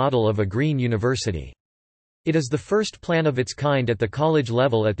national model of a green university. It is the first plan of its kind at the college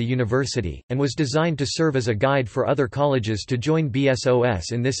level at the university, and was designed to serve as a guide for other colleges to join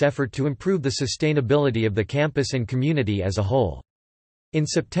BSOS in this effort to improve the sustainability of the campus and community as a whole. In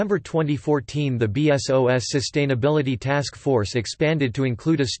September 2014, the BSOS Sustainability Task Force expanded to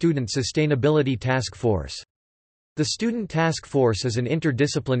include a Student Sustainability Task Force. The Student Task Force is an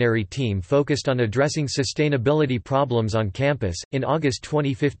interdisciplinary team focused on addressing sustainability problems on campus. In August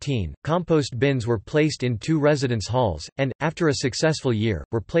 2015, compost bins were placed in 2 residence halls, and, after a successful year,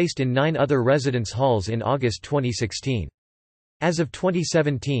 were placed in 9 other residence halls in August 2016. As of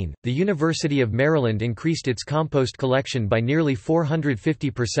 2017, the University of Maryland increased its compost collection by nearly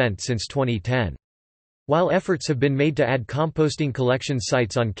 450% since 2010. While efforts have been made to add composting collection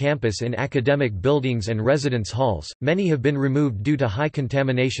sites on campus in academic buildings and residence halls, many have been removed due to high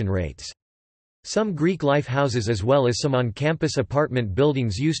contamination rates. Some Greek life houses as well as some on-campus apartment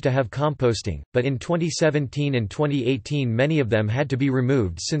buildings used to have composting, but in 2017 and 2018 many of them had to be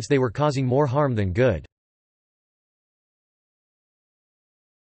removed since they were causing more harm than good.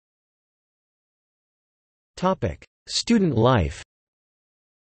 Student life.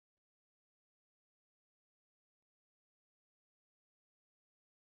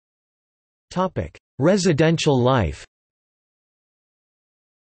 Residential life.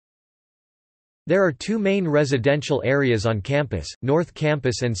 There are two main residential areas on campus, North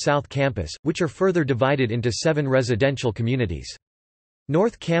Campus and South Campus, which are further divided into 7 residential communities.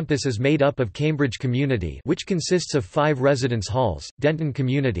 North Campus is made up of Cambridge Community, which consists of 5 residence halls, Denton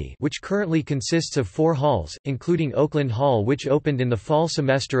Community, which currently consists of 4 halls, including Oakland Hall, which opened in the fall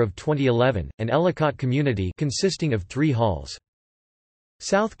semester of 2011, and Ellicott Community, consisting of 3 halls.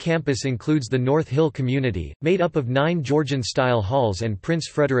 South Campus includes the North Hill Community, made up of 9 Georgian-style halls and Prince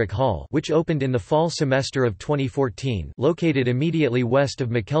Frederick Hall, which opened in the fall semester of 2014, located immediately west of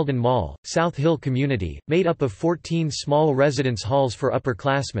McKeldin Mall. South Hill Community, made up of 14 small residence halls for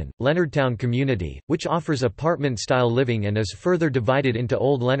upperclassmen. Leonardtown Community, which offers apartment-style living and is further divided into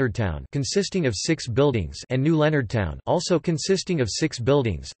Old Leonardtown, consisting of 6 buildings, and New Leonardtown, also consisting of 6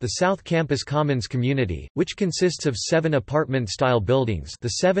 buildings. The South Campus Commons Community, which consists of 7 apartment-style buildings,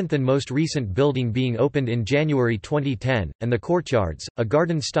 the 7th and most recent building being opened in January 2010, and the Courtyards, a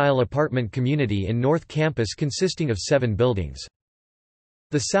garden-style apartment community in North Campus consisting of 7 buildings.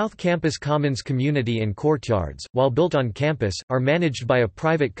 The South Campus Commons Community and Courtyards, while built on campus, are managed by a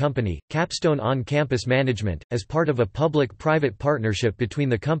private company, Capstone On-Campus Management, as part of a public-private partnership between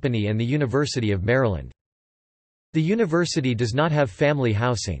the company and the University of Maryland. The university does not have family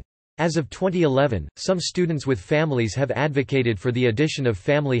housing. As of 2011, some students with families have advocated for the addition of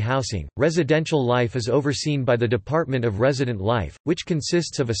family housing. Residential life is overseen by the Department of Resident Life, which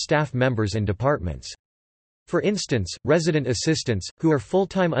consists of staff members and departments. For instance, resident assistants, who are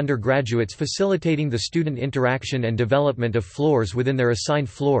full-time undergraduates facilitating the student interaction and development of floors within their assigned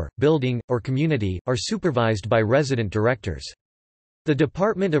floor, building, or community, are supervised by resident directors. The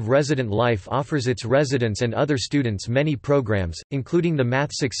Department of Resident Life offers its residents and other students many programs, including the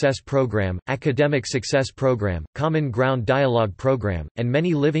Math Success Program, Academic Success Program, Common Ground Dialogue Program, and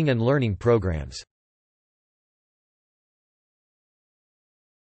many living and learning programs.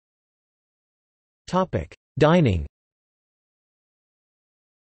 Dining.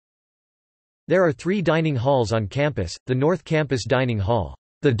 There are 3 dining halls on campus. The North Campus Dining Hall,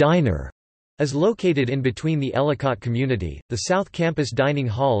 the Diner, is located in between the Ellicott Community. The South Campus Dining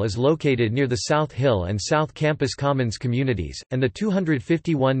Hall is located near the South Hill and South Campus Commons communities, and the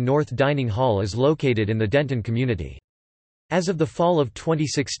 251 North Dining Hall is located in the Denton Community. As of the fall of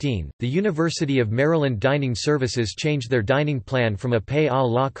 2016, the University of Maryland Dining Services changed their dining plan from a pay à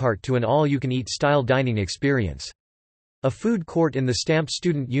la carte to an all-you-can-eat style dining experience. A food court in the Stamp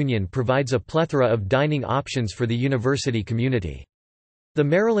Student Union provides a plethora of dining options for the university community. The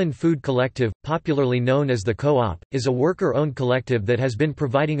Maryland Food Collective, popularly known as the Co-op, is a worker-owned collective that has been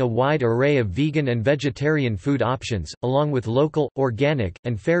providing a wide array of vegan and vegetarian food options, along with local, organic,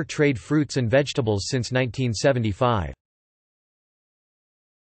 and fair trade fruits and vegetables since 1975.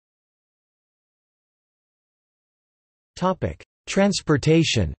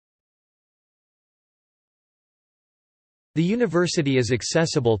 Transportation. The university is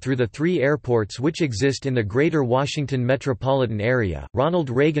accessible through the 3 airports which exist in the Greater Washington metropolitan area: Ronald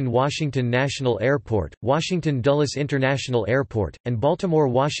Reagan Washington National Airport, Washington Dulles International Airport, and Baltimore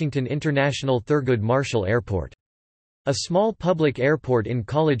Washington International Thurgood Marshall Airport. A small public airport in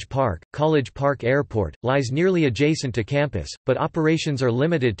College Park Airport, lies nearly adjacent to campus, but operations are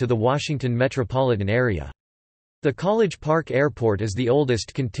limited to the Washington metropolitan area. The College Park Airport is the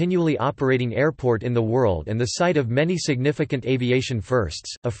oldest continually operating airport in the world and the site of many significant aviation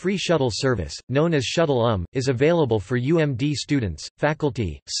firsts. A free shuttle service, known as Shuttle is available for UMD students,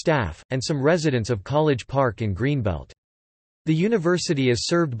 faculty, staff, and some residents of College Park and Greenbelt. The university is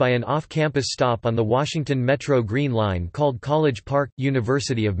served by an off-campus stop on the Washington Metro Green Line called College Park,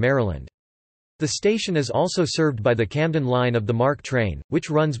 University of Maryland. The station is also served by the Camden Line of the MARC train,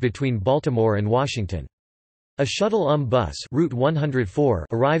 which runs between Baltimore and Washington. A shuttle bus Route 104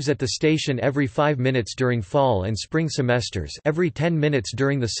 arrives at the station every 5 minutes during fall and spring semesters, every 10 minutes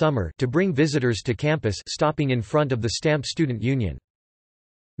during the summer, to bring visitors to campus, stopping in front of the Stamp Student Union.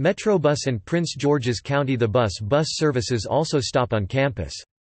 Metrobus and Prince George's County the bus services also stop on campus.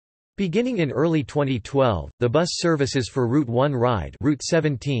 Beginning in early 2012, the bus services for Route 1 Ride Route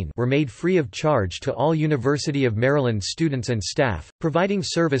 17 were made free of charge to all University of Maryland students and staff, providing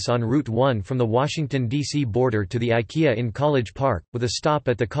service on Route 1 from the Washington, D.C. border to the IKEA in College Park, with a stop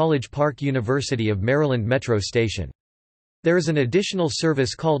at the College Park University of Maryland Metro station. There is an additional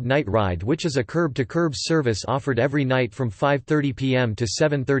service called Night Ride, which is a curb-to-curb service offered every night from 5:30 p.m. to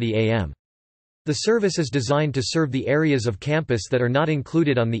 7:30 a.m. The service is designed to serve the areas of campus that are not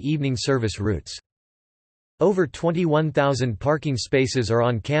included on the evening service routes. Over 21,000 parking spaces are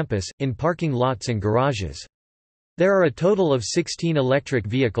on campus, in parking lots and garages. There are a total of 16 electric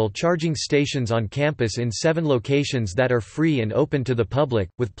vehicle charging stations on campus in 7 locations that are free and open to the public,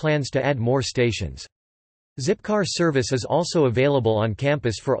 with plans to add more stations. Zipcar service is also available on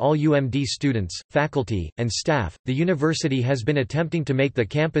campus for all UMD students, faculty, and staff. The university has been attempting to make the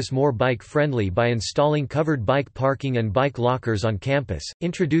campus more bike friendly by installing covered bike parking and bike lockers on campus,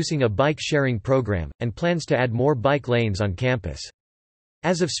 introducing a bike sharing program, and plans to add more bike lanes on campus.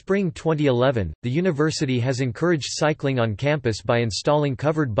 As of spring 2011, the university has encouraged cycling on campus by installing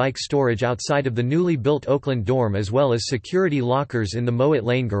covered bike storage outside of the newly built Oakland dorm as well as security lockers in the Mowat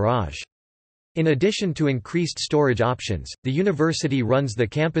Lane garage. In addition to increased storage options, the university runs the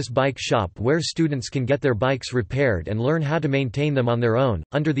campus bike shop where students can get their bikes repaired and learn how to maintain them on their own.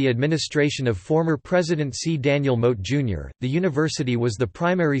 Under the administration of former President C. Daniel Moat Jr., the university was the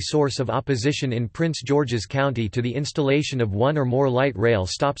primary source of opposition in Prince George's County to the installation of one or more light rail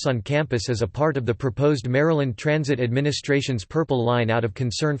stops on campus as a part of the proposed Maryland Transit Administration's Purple Line out of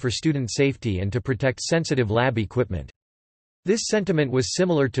concern for student safety and to protect sensitive lab equipment. This sentiment was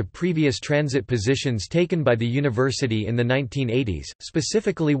similar to previous transit positions taken by the university in the 1980s,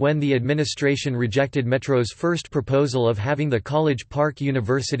 specifically when the administration rejected Metro's first proposal of having the College Park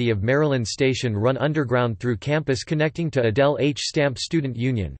University of Maryland station run underground through campus connecting to Adele H. Stamp Student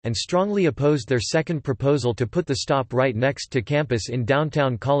Union, and strongly opposed their second proposal to put the stop right next to campus in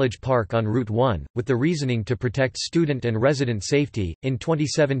downtown College Park on Route 1, with the reasoning to protect student and resident safety. In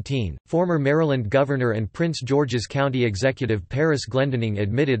 2017, former Maryland Governor and Prince George's County Executive Paris Glendening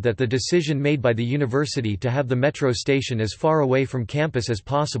admitted that the decision made by the university to have the metro station as far away from campus as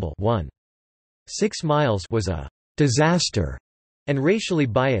possible 1.6 miles was a disaster and racially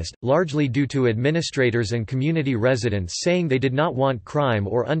biased, largely due to administrators and community residents saying they did not want crime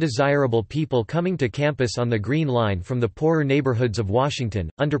or undesirable people coming to campus on the Green Line from the poorer neighborhoods of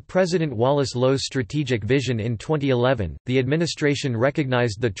Washington. Under President Wallace Lowe's strategic vision in 2011, the administration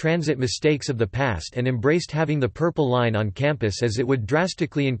recognized the transit mistakes of the past and embraced having the Purple Line on campus as it would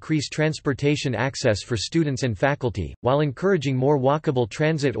drastically increase transportation access for students and faculty, while encouraging more walkable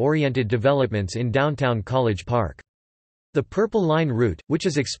transit-oriented developments in downtown College Park. The Purple Line route, which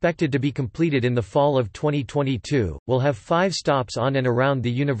is expected to be completed in the fall of 2022, will have 5 stops on and around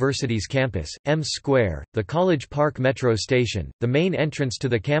the university's campus: M Square, the College Park Metro Station, the main entrance to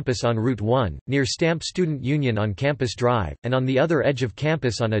the campus on Route 1, near Stamp Student Union on Campus Drive, and on the other edge of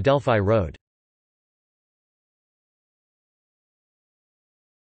campus on Adelphi Road.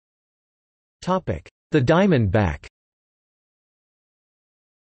 The Diamondback.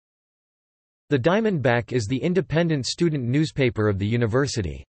 The Diamondback is the independent student newspaper of the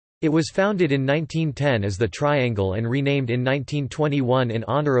university. It was founded in 1910 as the Triangle and renamed in 1921 in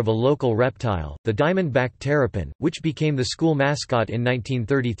honor of a local reptile, the Diamondback terrapin, which became the school mascot in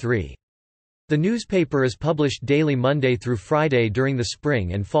 1933. The newspaper is published daily Monday through Friday during the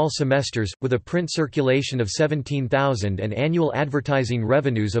spring and fall semesters, with a print circulation of 17,000 and annual advertising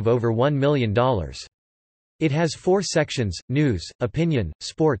revenues of over $1 million. It has 4 sections: news, opinion,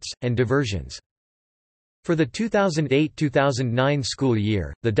 sports, and diversions. For the 2008-2009 school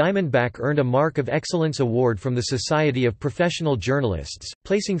year, the Diamondback earned a Mark of Excellence Award from the Society of Professional Journalists,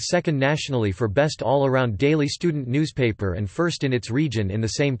 placing second nationally for Best All-Around Daily Student Newspaper and first in its region in the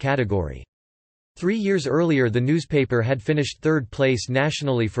same category. 3 years earlier, the newspaper had finished third place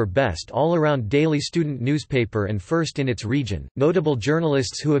nationally for Best All-Around Daily Student Newspaper and first in its region. Notable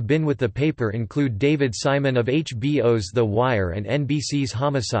journalists who have been with the paper include David Simon of HBO's The Wire and NBC's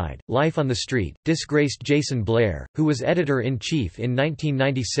Homicide, Life on the Street, disgraced Jason Blair, who was editor-in-chief in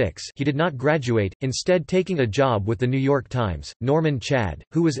 1996. He did not graduate, instead taking a job with The New York Times. Norman Chad,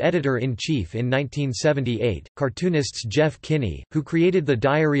 who was editor-in-chief in 1978. Cartoonists Jeff Kinney, who created The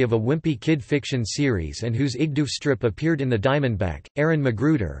Diary of a Wimpy Kid fiction series and whose Igdoof strip appeared in The Diamondback, Aaron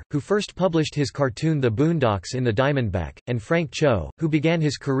Magruder, who first published his cartoon The Boondocks in The Diamondback, and Frank Cho, who began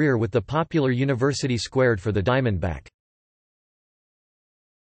his career with the popular University Squared for The Diamondback.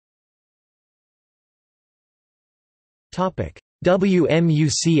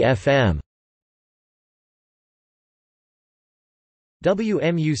 WMUC-FM.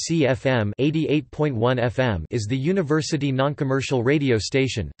 WMUC-FM 88.1 FM is the university non-commercial radio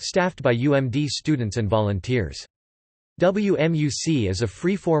station, staffed by UMD students and volunteers. WMUC is a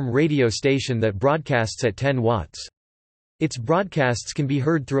freeform radio station that broadcasts at 10 watts. Its broadcasts can be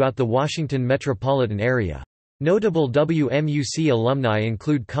heard throughout the Washington metropolitan area. Notable WMUC alumni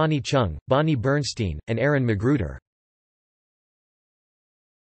include Connie Chung, Bonnie Bernstein, and Aaron Magruder.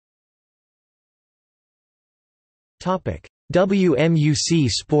 WMUC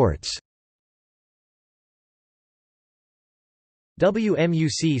Sports.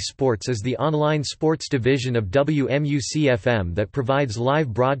 WMUC Sports is the online sports division of WMUC-FM that provides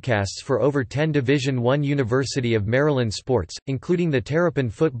live broadcasts for over 10 Division I University of Maryland sports, including the Terrapin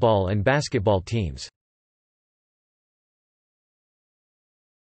football and basketball teams.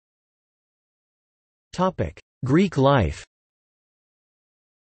 Greek life.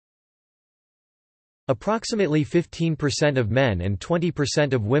 Approximately 15% of men and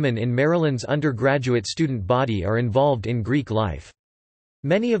 20% of women in Maryland's undergraduate student body are involved in Greek life.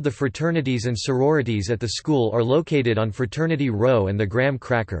 Many of the fraternities and sororities at the school are located on Fraternity Row and the Graham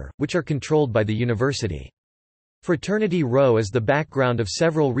Cracker, which are controlled by the university. Fraternity Row is the background of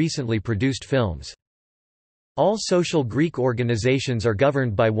several recently produced films. All social Greek organizations are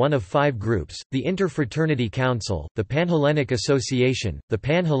governed by one of 5 groups: the Inter-Fraternity Council, the Pan-Hellenic Association, the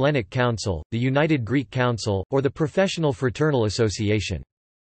Pan-Hellenic Council, the United Greek Council, or the Professional Fraternal Association.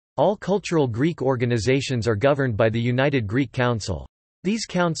 All cultural Greek organizations are governed by the United Greek Council. These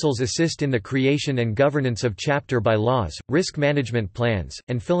councils assist in the creation and governance of chapter bylaws, risk management plans,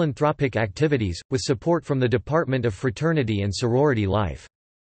 and philanthropic activities, with support from the Department of Fraternity and Sorority Life.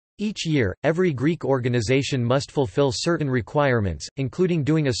 Each year, every Greek organization must fulfill certain requirements, including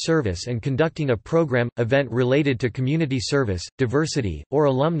doing a service and conducting a program, event related to community service, diversity, or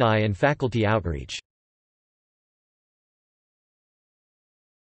alumni and faculty outreach.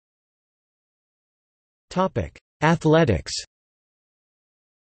 Athletics.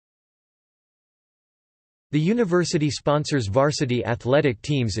 The university sponsors varsity athletic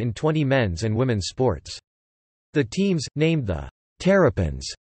teams in 20 men's and women's sports. The teams, named the Terrapins,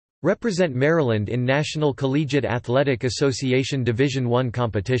 represent Maryland in National Collegiate Athletic Association Division I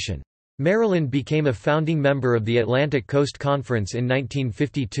competition. Maryland became a founding member of the Atlantic Coast Conference in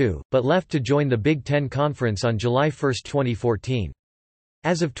 1952, but left to join the Big Ten Conference on July 1, 2014.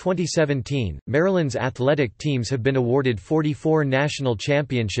 As of 2017, Maryland's athletic teams have been awarded 44 national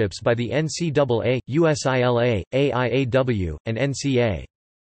championships by the NCAA, USILA, AIAW, and NCAA.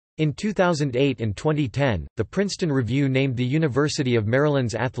 In 2008 and 2010, the Princeton Review named the University of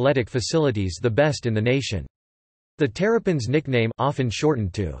Maryland's athletic facilities the best in the nation. The Terrapins' nickname, often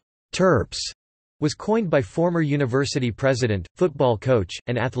shortened to Terps, was coined by former university president, football coach,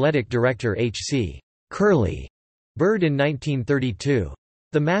 and athletic director H.C. Curly Bird in 1932.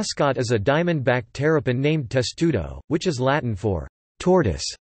 The mascot is a Diamondback terrapin named Testudo, which is Latin for tortoise.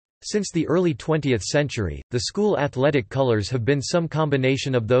 Since the early 20th century, the school athletic colors have been some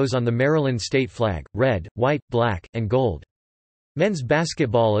combination of those on the Maryland state flag: red, white, black, and gold. Men's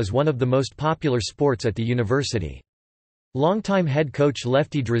basketball is one of the most popular sports at the university. Longtime head coach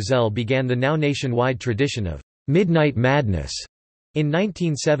Lefty Driesell began the now nationwide tradition of Midnight Madness in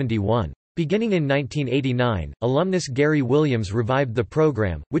 1971. Beginning in 1989, alumnus Gary Williams revived the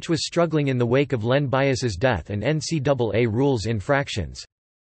program, which was struggling in the wake of Len Bias's death and NCAA rules infractions.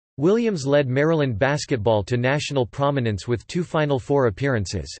 Williams led Maryland basketball to national prominence with 2 Final Four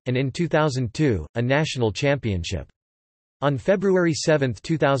appearances, and in 2002, a national championship. On February 7,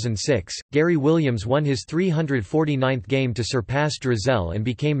 2006, Gary Williams won his 349th game to surpass Driesell and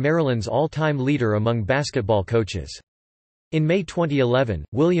became Maryland's all-time leader among basketball coaches. In May 2011,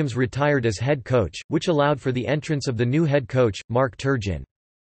 Williams retired as head coach, which allowed for the entrance of the new head coach, Mark Turgeon.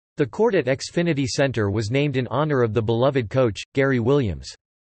 The court at Xfinity Center was named in honor of the beloved coach, Gary Williams.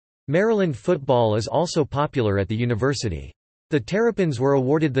 Maryland football is also popular at the university. The Terrapins were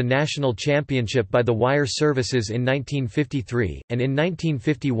awarded the national championship by the Wire Services in 1953, and in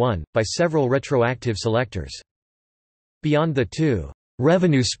 1951, by several retroactive selectors. Beyond the 2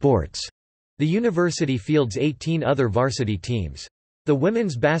 revenue sports, the university fields 18 other varsity teams. The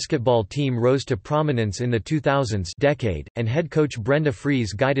women's basketball team rose to prominence in the 2000s decade, and head coach Brenda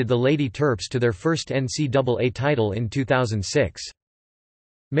Fries guided the Lady Terps to their first NCAA title in 2006.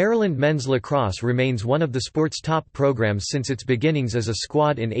 Maryland men's lacrosse remains one of the sport's top programs since its beginnings as a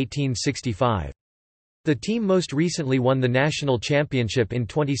squad in 1865. The team most recently won the national championship in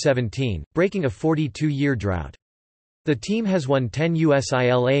 2017, breaking a 42-year drought. The team has won 10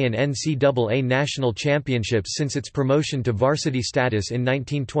 USILA and NCAA national championships since its promotion to varsity status in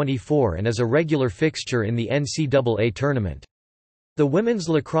 1924 and is a regular fixture in the NCAA tournament. The women's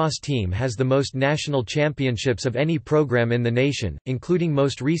lacrosse team has the most national championships of any program in the nation, including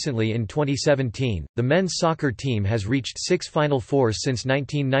most recently in 2017. The men's soccer team has reached 6 Final Fours since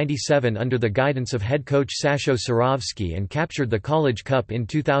 1997 under the guidance of head coach Sasho Surovsky and captured the College Cup in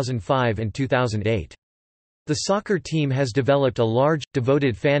 2005 and 2008. The soccer team has developed a large,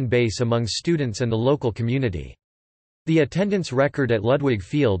 devoted fan base among students and the local community. The attendance record at Ludwig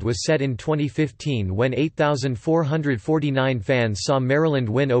Field was set in 2015 when 8,449 fans saw Maryland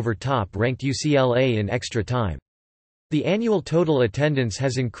win over top-ranked UCLA in extra time. The annual total attendance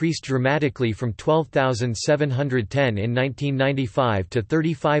has increased dramatically from 12,710 in 1995 to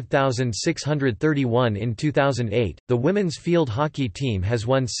 35,631 in 2008. The women's field hockey team has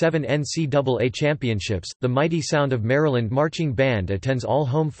won 7 NCAA championships. The Mighty Sound of Maryland Marching Band attends all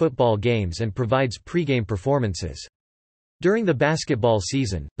home football games and provides pregame performances. During the basketball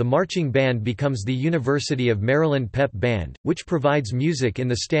season, the marching band becomes the University of Maryland Pep Band, which provides music in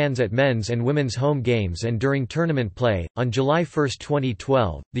the stands at men's and women's home games and during tournament play. On July 1,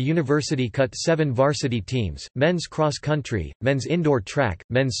 2012, the university cut 7 varsity teams: men's cross country, men's indoor track,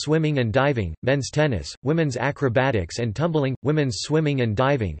 men's swimming and diving, men's tennis, women's acrobatics and tumbling, women's swimming and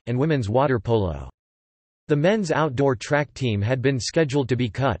diving, and women's water polo. The men's outdoor track team had been scheduled to be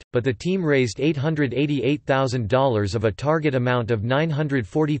cut, but the team raised $888,000 of a target amount of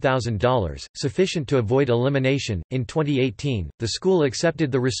 $940,000, sufficient to avoid elimination. In 2018, the school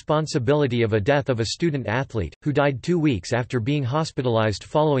accepted the responsibility of a death of a student athlete, who died 2 weeks after being hospitalized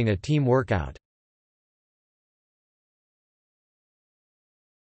following a team workout.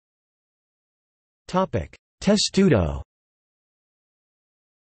 Testudo.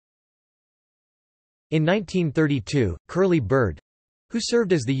 In 1932, Curly Bird—who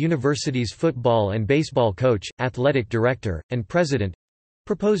served as the university's football and baseball coach, athletic director, and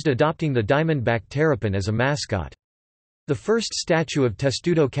president—proposed adopting the Diamondback terrapin as a mascot. The first statue of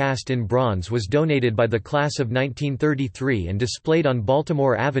Testudo cast in bronze was donated by the class of 1933 and displayed on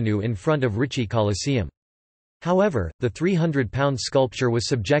Baltimore Avenue in front of Ritchie Coliseum. However, the 300-pound sculpture was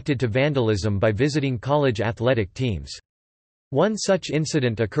subjected to vandalism by visiting college athletic teams. One such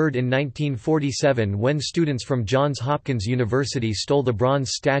incident occurred in 1947 when students from Johns Hopkins University stole the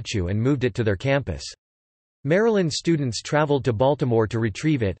bronze statue and moved it to their campus. Maryland students traveled to Baltimore to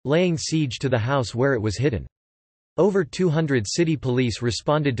retrieve it, laying siege to the house where it was hidden. Over 200 city police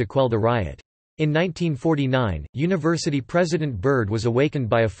responded to quell the riot. In 1949, University President Byrd was awakened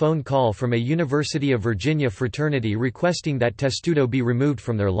by a phone call from a University of Virginia fraternity requesting that Testudo be removed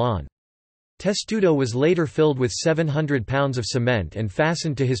from their lawn. Testudo was later filled with 700 pounds of cement and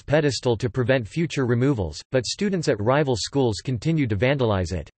fastened to his pedestal to prevent future removals, but students at rival schools continued to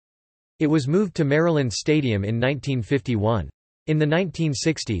vandalize it. It was moved to Maryland Stadium in 1951. In the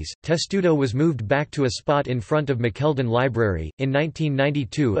 1960s, Testudo was moved back to a spot in front of McKeldin Library. In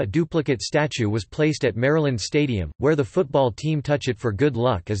 1992, a duplicate statue was placed at Maryland Stadium, where the football team touch it for good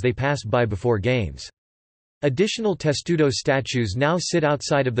luck as they pass by before games. Additional Testudo statues now sit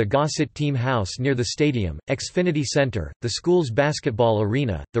outside of the Gossett Team House near the stadium, Xfinity Center, the school's basketball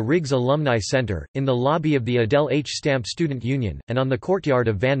arena, the Riggs Alumni Center, in the lobby of the Adele H. Stamp Student Union, and on the courtyard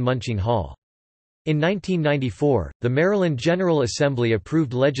of Van Munching Hall. In 1994, the Maryland General Assembly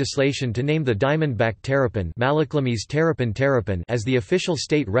approved legislation to name the Diamondback terrapin, Malaclamys terrapin as the official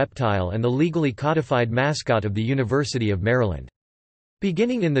state reptile and the legally codified mascot of the University of Maryland.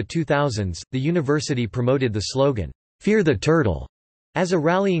 Beginning in the 2000s, the university promoted the slogan, "Fear the Turtle," as a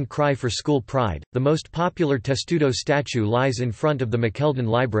rallying cry for school pride. The most popular Testudo statue lies in front of the McKeldin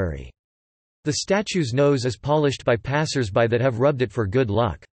Library. The statue's nose is polished by passers-by that have rubbed it for good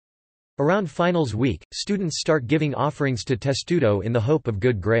luck. Around finals week, students start giving offerings to Testudo in the hope of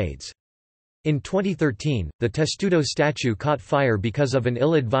good grades. In 2013, the Testudo statue caught fire because of an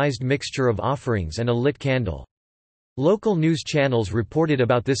ill-advised mixture of offerings and a lit candle. Local news channels reported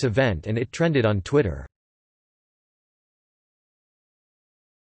about this event and it trended on Twitter.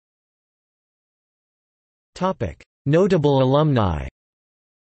 Notable alumni.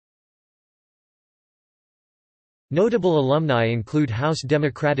 Notable alumni include House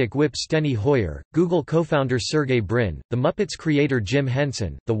Democratic Whip Steny Hoyer, Google co-founder Sergey Brin, The Muppets creator Jim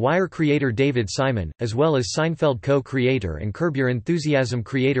Henson, The Wire creator David Simon, as well as Seinfeld co-creator and Curb Your Enthusiasm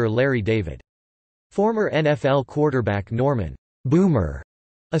creator Larry David. Former NFL quarterback Norman Boomer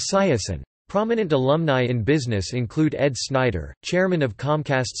Esiason. Prominent alumni in business include Ed Snyder, chairman of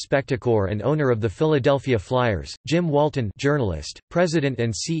Comcast Spectacor and owner of the Philadelphia Flyers, Jim Walton, journalist, president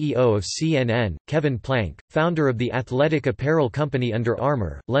and CEO of CNN, Kevin Plank, founder of the athletic apparel company Under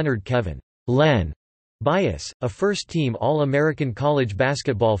Armour, Leonard Kevin Len Bias, a first-team All-American college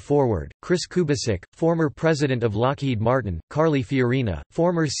basketball forward, Chris Kubasik, former president of Lockheed Martin, Carly Fiorina,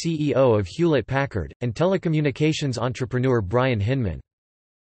 former CEO of Hewlett-Packard, and telecommunications entrepreneur Brian Hinman.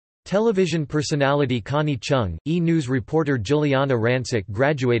 Television personality Connie Chung, E! News reporter Juliana Rancic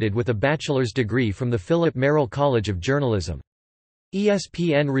graduated with a bachelor's degree from the Philip Merrill College of Journalism.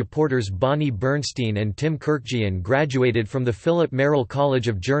 ESPN reporters Bonnie Bernstein and Tim Kirkjian graduated from the Philip Merrill College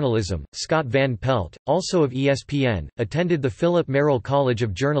of Journalism. Scott Van Pelt, also of ESPN, attended the Philip Merrill College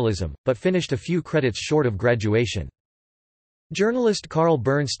of Journalism, but finished a few credits short of graduation. Journalist Carl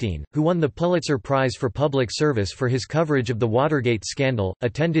Bernstein, who won the Pulitzer Prize for Public Service for his coverage of the Watergate scandal,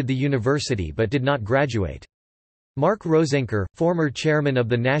 attended the university but did not graduate. Mark Rosenker, former chairman of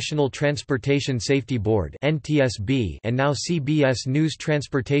the National Transportation Safety Board (NTSB) and now CBS News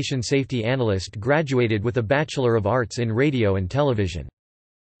transportation safety analyst, graduated with a Bachelor of Arts in Radio and Television.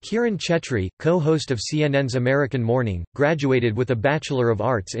 Kiran Chetri, co-host of CNN's American Morning, graduated with a Bachelor of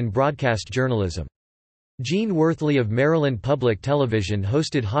Arts in Broadcast Journalism. Gene Worthley of Maryland Public Television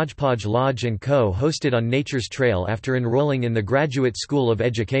hosted Hodgepodge Lodge and co-hosted On Nature's Trail after enrolling in the Graduate School of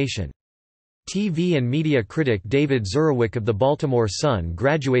Education. TV and media critic David Zurawik of the Baltimore Sun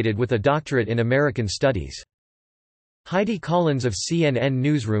graduated with a doctorate in American Studies. Heidi Collins of CNN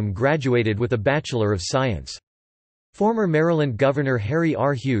Newsroom graduated with a Bachelor of Science. Former Maryland Governor Harry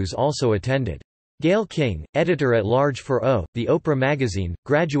R. Hughes also attended. Gayle King, editor-at-large for The Oprah magazine,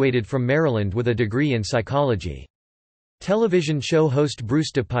 graduated from Maryland with a degree in psychology. Television show host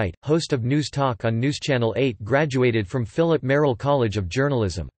Bruce DePite, host of News Talk on News Channel 8, graduated from Philip Merrill College of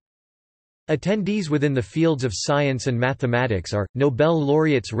Journalism. Attendees within the fields of science and mathematics are, Nobel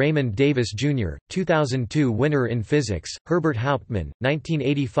laureates Raymond Davis, Jr., 2002 winner in physics, Herbert Hauptman,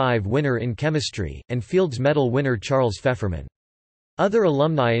 1985 winner in chemistry, and Fields Medal winner Charles Pfefferman. Other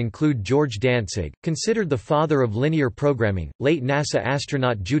alumni include George Dantzig, considered the father of linear programming, late NASA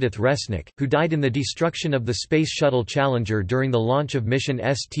astronaut Judith Resnick, who died in the destruction of the Space Shuttle Challenger during the launch of mission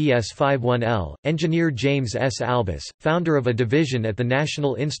STS-51L, engineer James S. Albus, founder of a division at the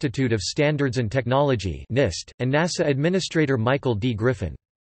National Institute of Standards and Technology (NIST), and NASA administrator Michael D. Griffin.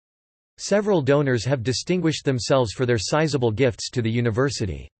 Several donors have distinguished themselves for their sizable gifts to the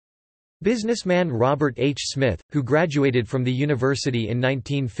university. Businessman Robert H. Smith, who graduated from the university in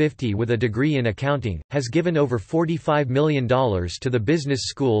 1950 with a degree in accounting, has given over $45 million to the business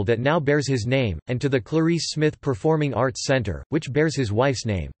school that now bears his name, and to the Clarice Smith Performing Arts Center, which bears his wife's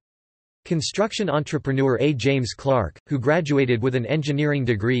name. Construction entrepreneur A. James Clark, who graduated with an engineering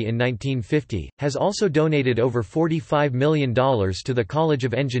degree in 1950, has also donated over $45 million to the College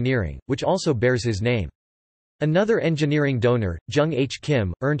of Engineering, which also bears his name. Another engineering donor, Jung H.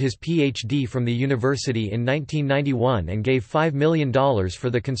 Kim, earned his Ph.D. from the university in 1991 and gave $5 million for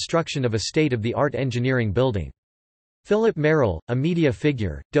the construction of a state-of-the-art engineering building. Philip Merrill, a media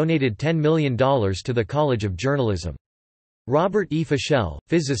figure, donated $10 million to the College of Journalism. Robert E. Fischel,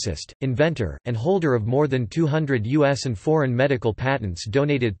 physicist, inventor, and holder of more than 200 U.S. and foreign medical patents,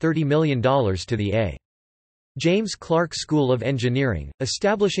 donated $30 million to the A. James Clark School of Engineering,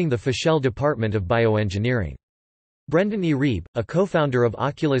 establishing the Fischel Department of Bioengineering. Brendan E. Reeb, a co-founder of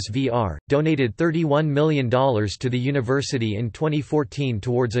Oculus VR, donated $31 million to the university in 2014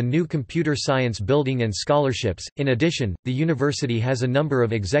 towards a new computer science building and scholarships. In addition, the university has a number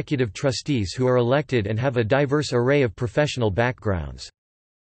of executive trustees who are elected and have a diverse array of professional backgrounds.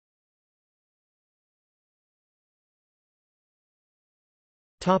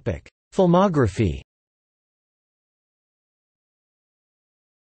 Topic: Filmography.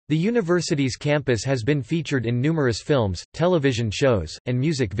 The university's campus has been featured in numerous films, television shows, and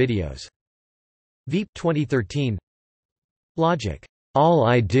music videos. Veep 2013, Logic, All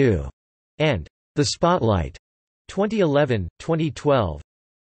I Do, and The Spotlight 2011, 2012.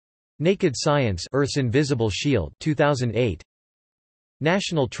 Naked Science, Earth's Invisible Shield 2008.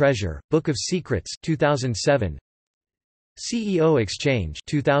 National Treasure, Book of Secrets 2007. CEO Exchange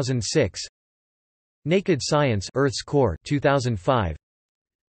 2006. Naked Science, Earth's Core 2005.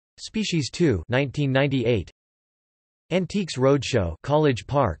 Species 2 1998. Antiques Roadshow, College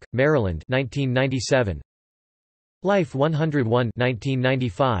Park, Maryland 1997. Life 101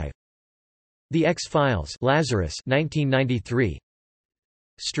 1995. The X-Files, Lazarus 1993.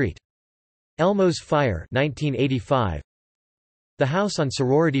 Street. Elmo's Fire 1985. The House on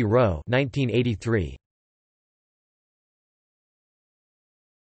Sorority Row 1983.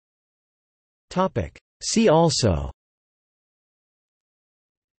 Topic: See also: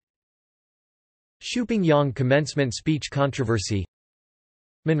 Shuping Yang Commencement Speech Controversy,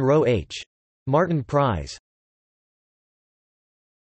 Monroe H. Martin Prize.